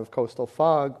amount of coastal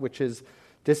fog, which is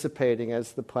dissipating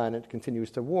as the planet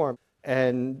continues to warm.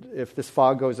 And if this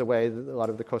fog goes away, a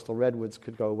lot of the coastal redwoods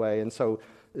could go away. And so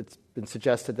it's been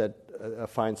suggested that a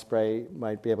fine spray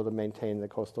might be able to maintain the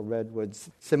coastal redwoods.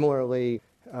 Similarly,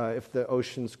 if the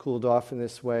oceans cooled off in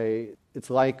this way, it's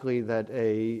likely that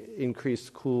a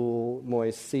increased cool,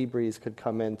 moist sea breeze could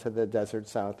come into the desert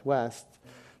southwest.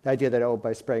 The idea that,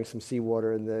 by spraying some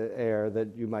seawater in the air,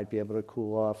 that you might be able to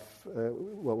cool off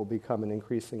what will become an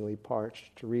increasingly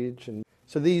parched region.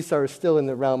 So these are still in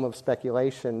the realm of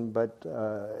speculation, but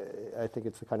I think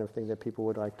it's the kind of thing that people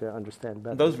would like to understand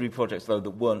better. Those would be projects, though,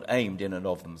 that weren't aimed in and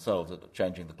of themselves at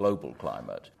changing the global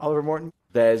climate. Oliver Morton?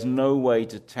 There's no way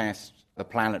to test the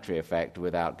planetary effect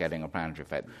without getting a planetary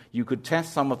effect. You could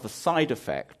test some of the side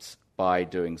effects by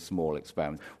doing small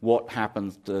experiments. What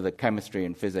happens to the chemistry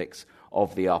and physics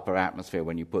of the upper atmosphere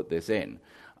when you put this in?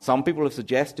 Some people have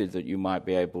suggested that you might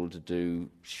be able to do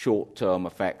short-term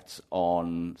effects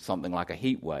on something like a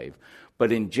heat wave.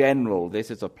 But in general, this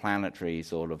is a planetary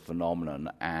sort of phenomenon,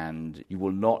 and you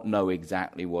will not know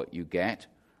exactly what you get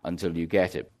until you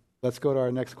get it. Let's go to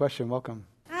our next question. Welcome.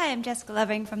 Hi, I'm Jessica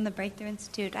Loving from the Breakthrough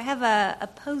Institute. I have a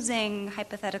opposing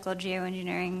hypothetical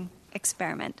geoengineering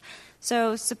experiment.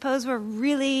 So suppose we're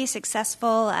really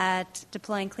successful at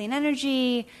deploying clean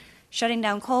energy, shutting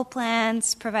down coal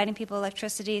plants, providing people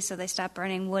electricity so they stop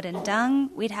burning wood and dung.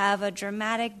 We'd have a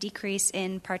dramatic decrease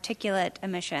in particulate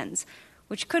emissions,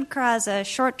 which could cause a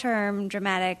short-term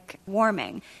dramatic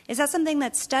warming. Is that something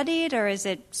that's studied, or is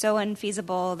it so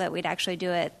unfeasible that we'd actually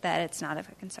do it that it's not of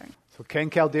a concern? So Ken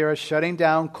Caldera, shutting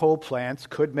down coal plants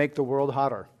could make the world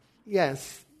hotter.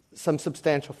 Yes, some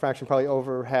substantial fraction, probably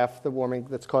over half the warming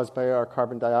that's caused by our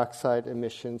carbon dioxide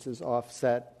emissions is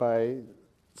offset by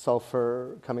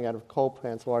sulfur coming out of coal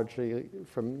plants, largely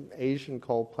from Asian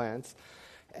coal plants.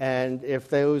 And if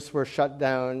those were shut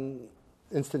down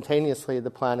instantaneously,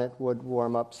 the planet would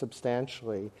warm up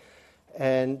substantially.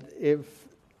 And if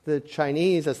the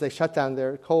Chinese, as they shut down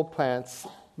their coal plants,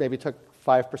 maybe took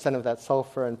 5% of that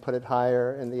sulfur and put it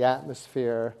higher in the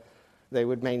atmosphere, they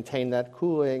would maintain that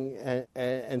cooling,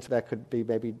 and so that could be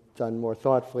maybe done more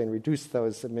thoughtfully and reduce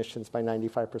those emissions by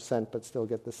 95%, but still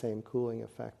get the same cooling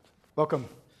effect. Welcome.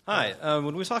 Hi.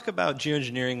 When we talk about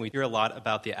geoengineering, we hear a lot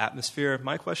about the atmosphere.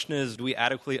 My question is, do we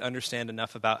adequately understand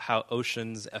enough about how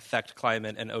oceans affect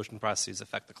climate and ocean processes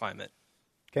affect the climate?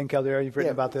 Ken Caldera, you've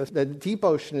written about this. The deep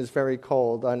ocean is very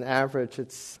cold. On average,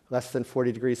 it's less than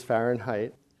 40 degrees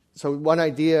Fahrenheit. So one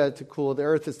idea to cool the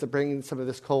Earth is to bring some of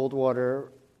this cold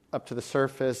water up to the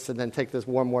surface and then take this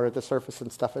warm water at the surface and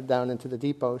stuff it down into the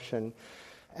deep ocean.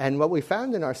 And what we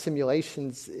found in our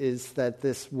simulations is that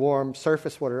this warm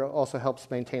surface water also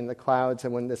helps maintain the clouds.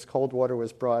 And when this cold water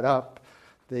was brought up,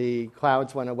 the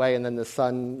clouds went away, and then the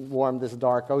sun warmed this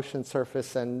dark ocean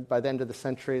surface. And by the end of the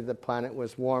century, the planet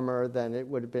was warmer than it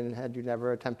would have been had you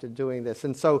never attempted doing this.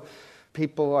 And so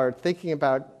people are thinking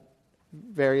about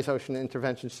various ocean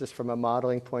interventions just from a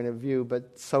modeling point of view.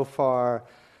 But so far,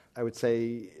 I would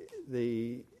say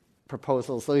the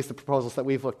proposals, at least the proposals that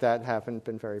we've looked at, haven't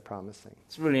been very promising.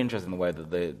 It's really interesting the way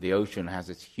that the ocean has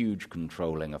this huge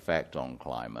controlling effect on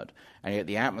climate, and yet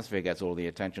the atmosphere gets all the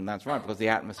attention. That's right, because the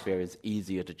atmosphere is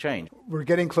easier to change. We're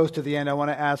getting close to the end. I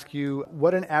want to ask you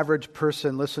what an average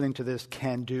person listening to this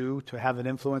can do to have an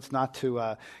influence, not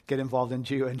to get involved in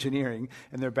geoengineering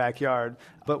in their backyard,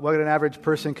 but what an average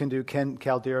person can do, Ken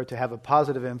Caldera, to have a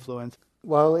positive influence.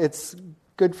 Well, it's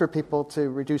good for people to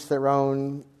reduce their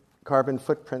own carbon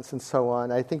footprints and so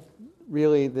on. I think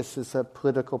really this is a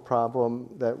political problem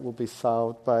that will be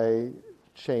solved by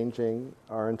changing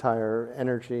our entire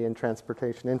energy and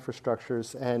transportation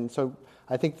infrastructures. And so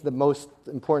I think the most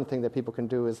important thing that people can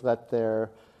do is let their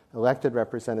elected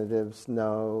representatives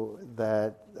know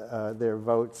that their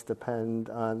votes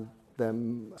depend on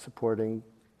them supporting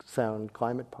sound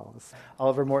climate policy.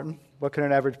 Oliver Morton, what can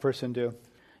an average person do?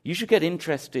 You should get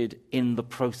interested in the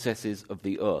processes of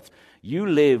the Earth. You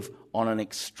live on an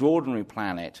extraordinary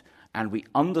planet, and we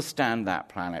understand that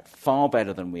planet far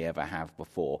better than we ever have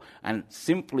before. And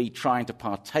simply trying to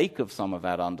partake of some of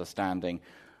that understanding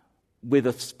with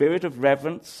a spirit of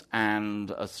reverence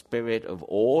and a spirit of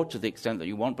awe to the extent that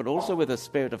you want, but also with a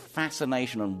spirit of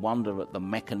fascination and wonder at the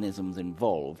mechanisms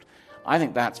involved, I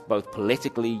think that's both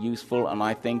politically useful and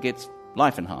I think it's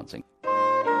life-enhancing.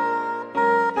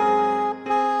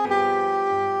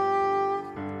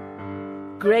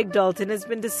 Greg Dalton has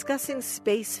been discussing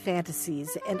space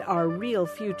fantasies and our real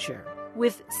future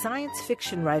with science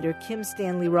fiction writer Kim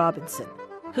Stanley Robinson,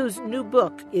 whose new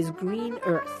book is Green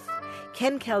Earth,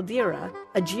 Ken Caldera,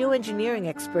 a geoengineering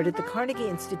expert at the Carnegie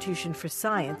Institution for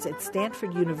Science at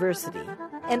Stanford University,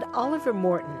 and Oliver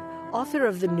Morton, author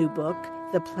of the new book,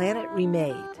 The Planet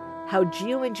Remade, How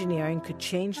Geoengineering Could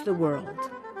Change the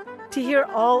World. To hear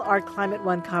all our Climate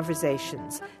One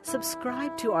conversations,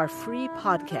 subscribe to our free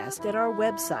podcast at our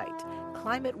website,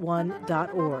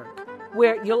 climateone.org,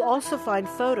 where you'll also find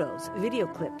photos, video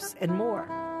clips, and more.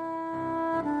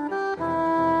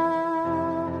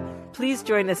 Please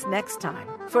join us next time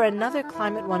for another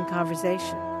Climate One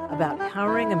conversation about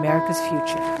powering America's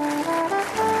future.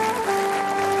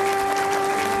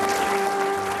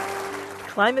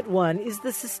 Climate One is the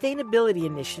sustainability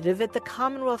initiative at the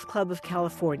Commonwealth Club of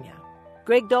California.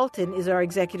 Greg Dalton is our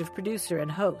executive producer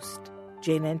and host.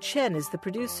 Jane Chen is the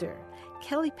producer.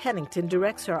 Kelly Pennington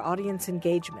directs our audience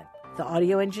engagement. The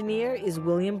audio engineer is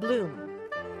William Bloom.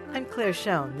 I'm Claire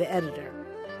Schoen, the editor.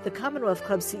 The Commonwealth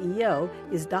Club CEO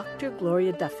is Dr.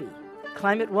 Gloria Duffy.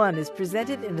 Climate One is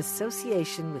presented in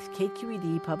association with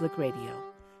KQED Public Radio.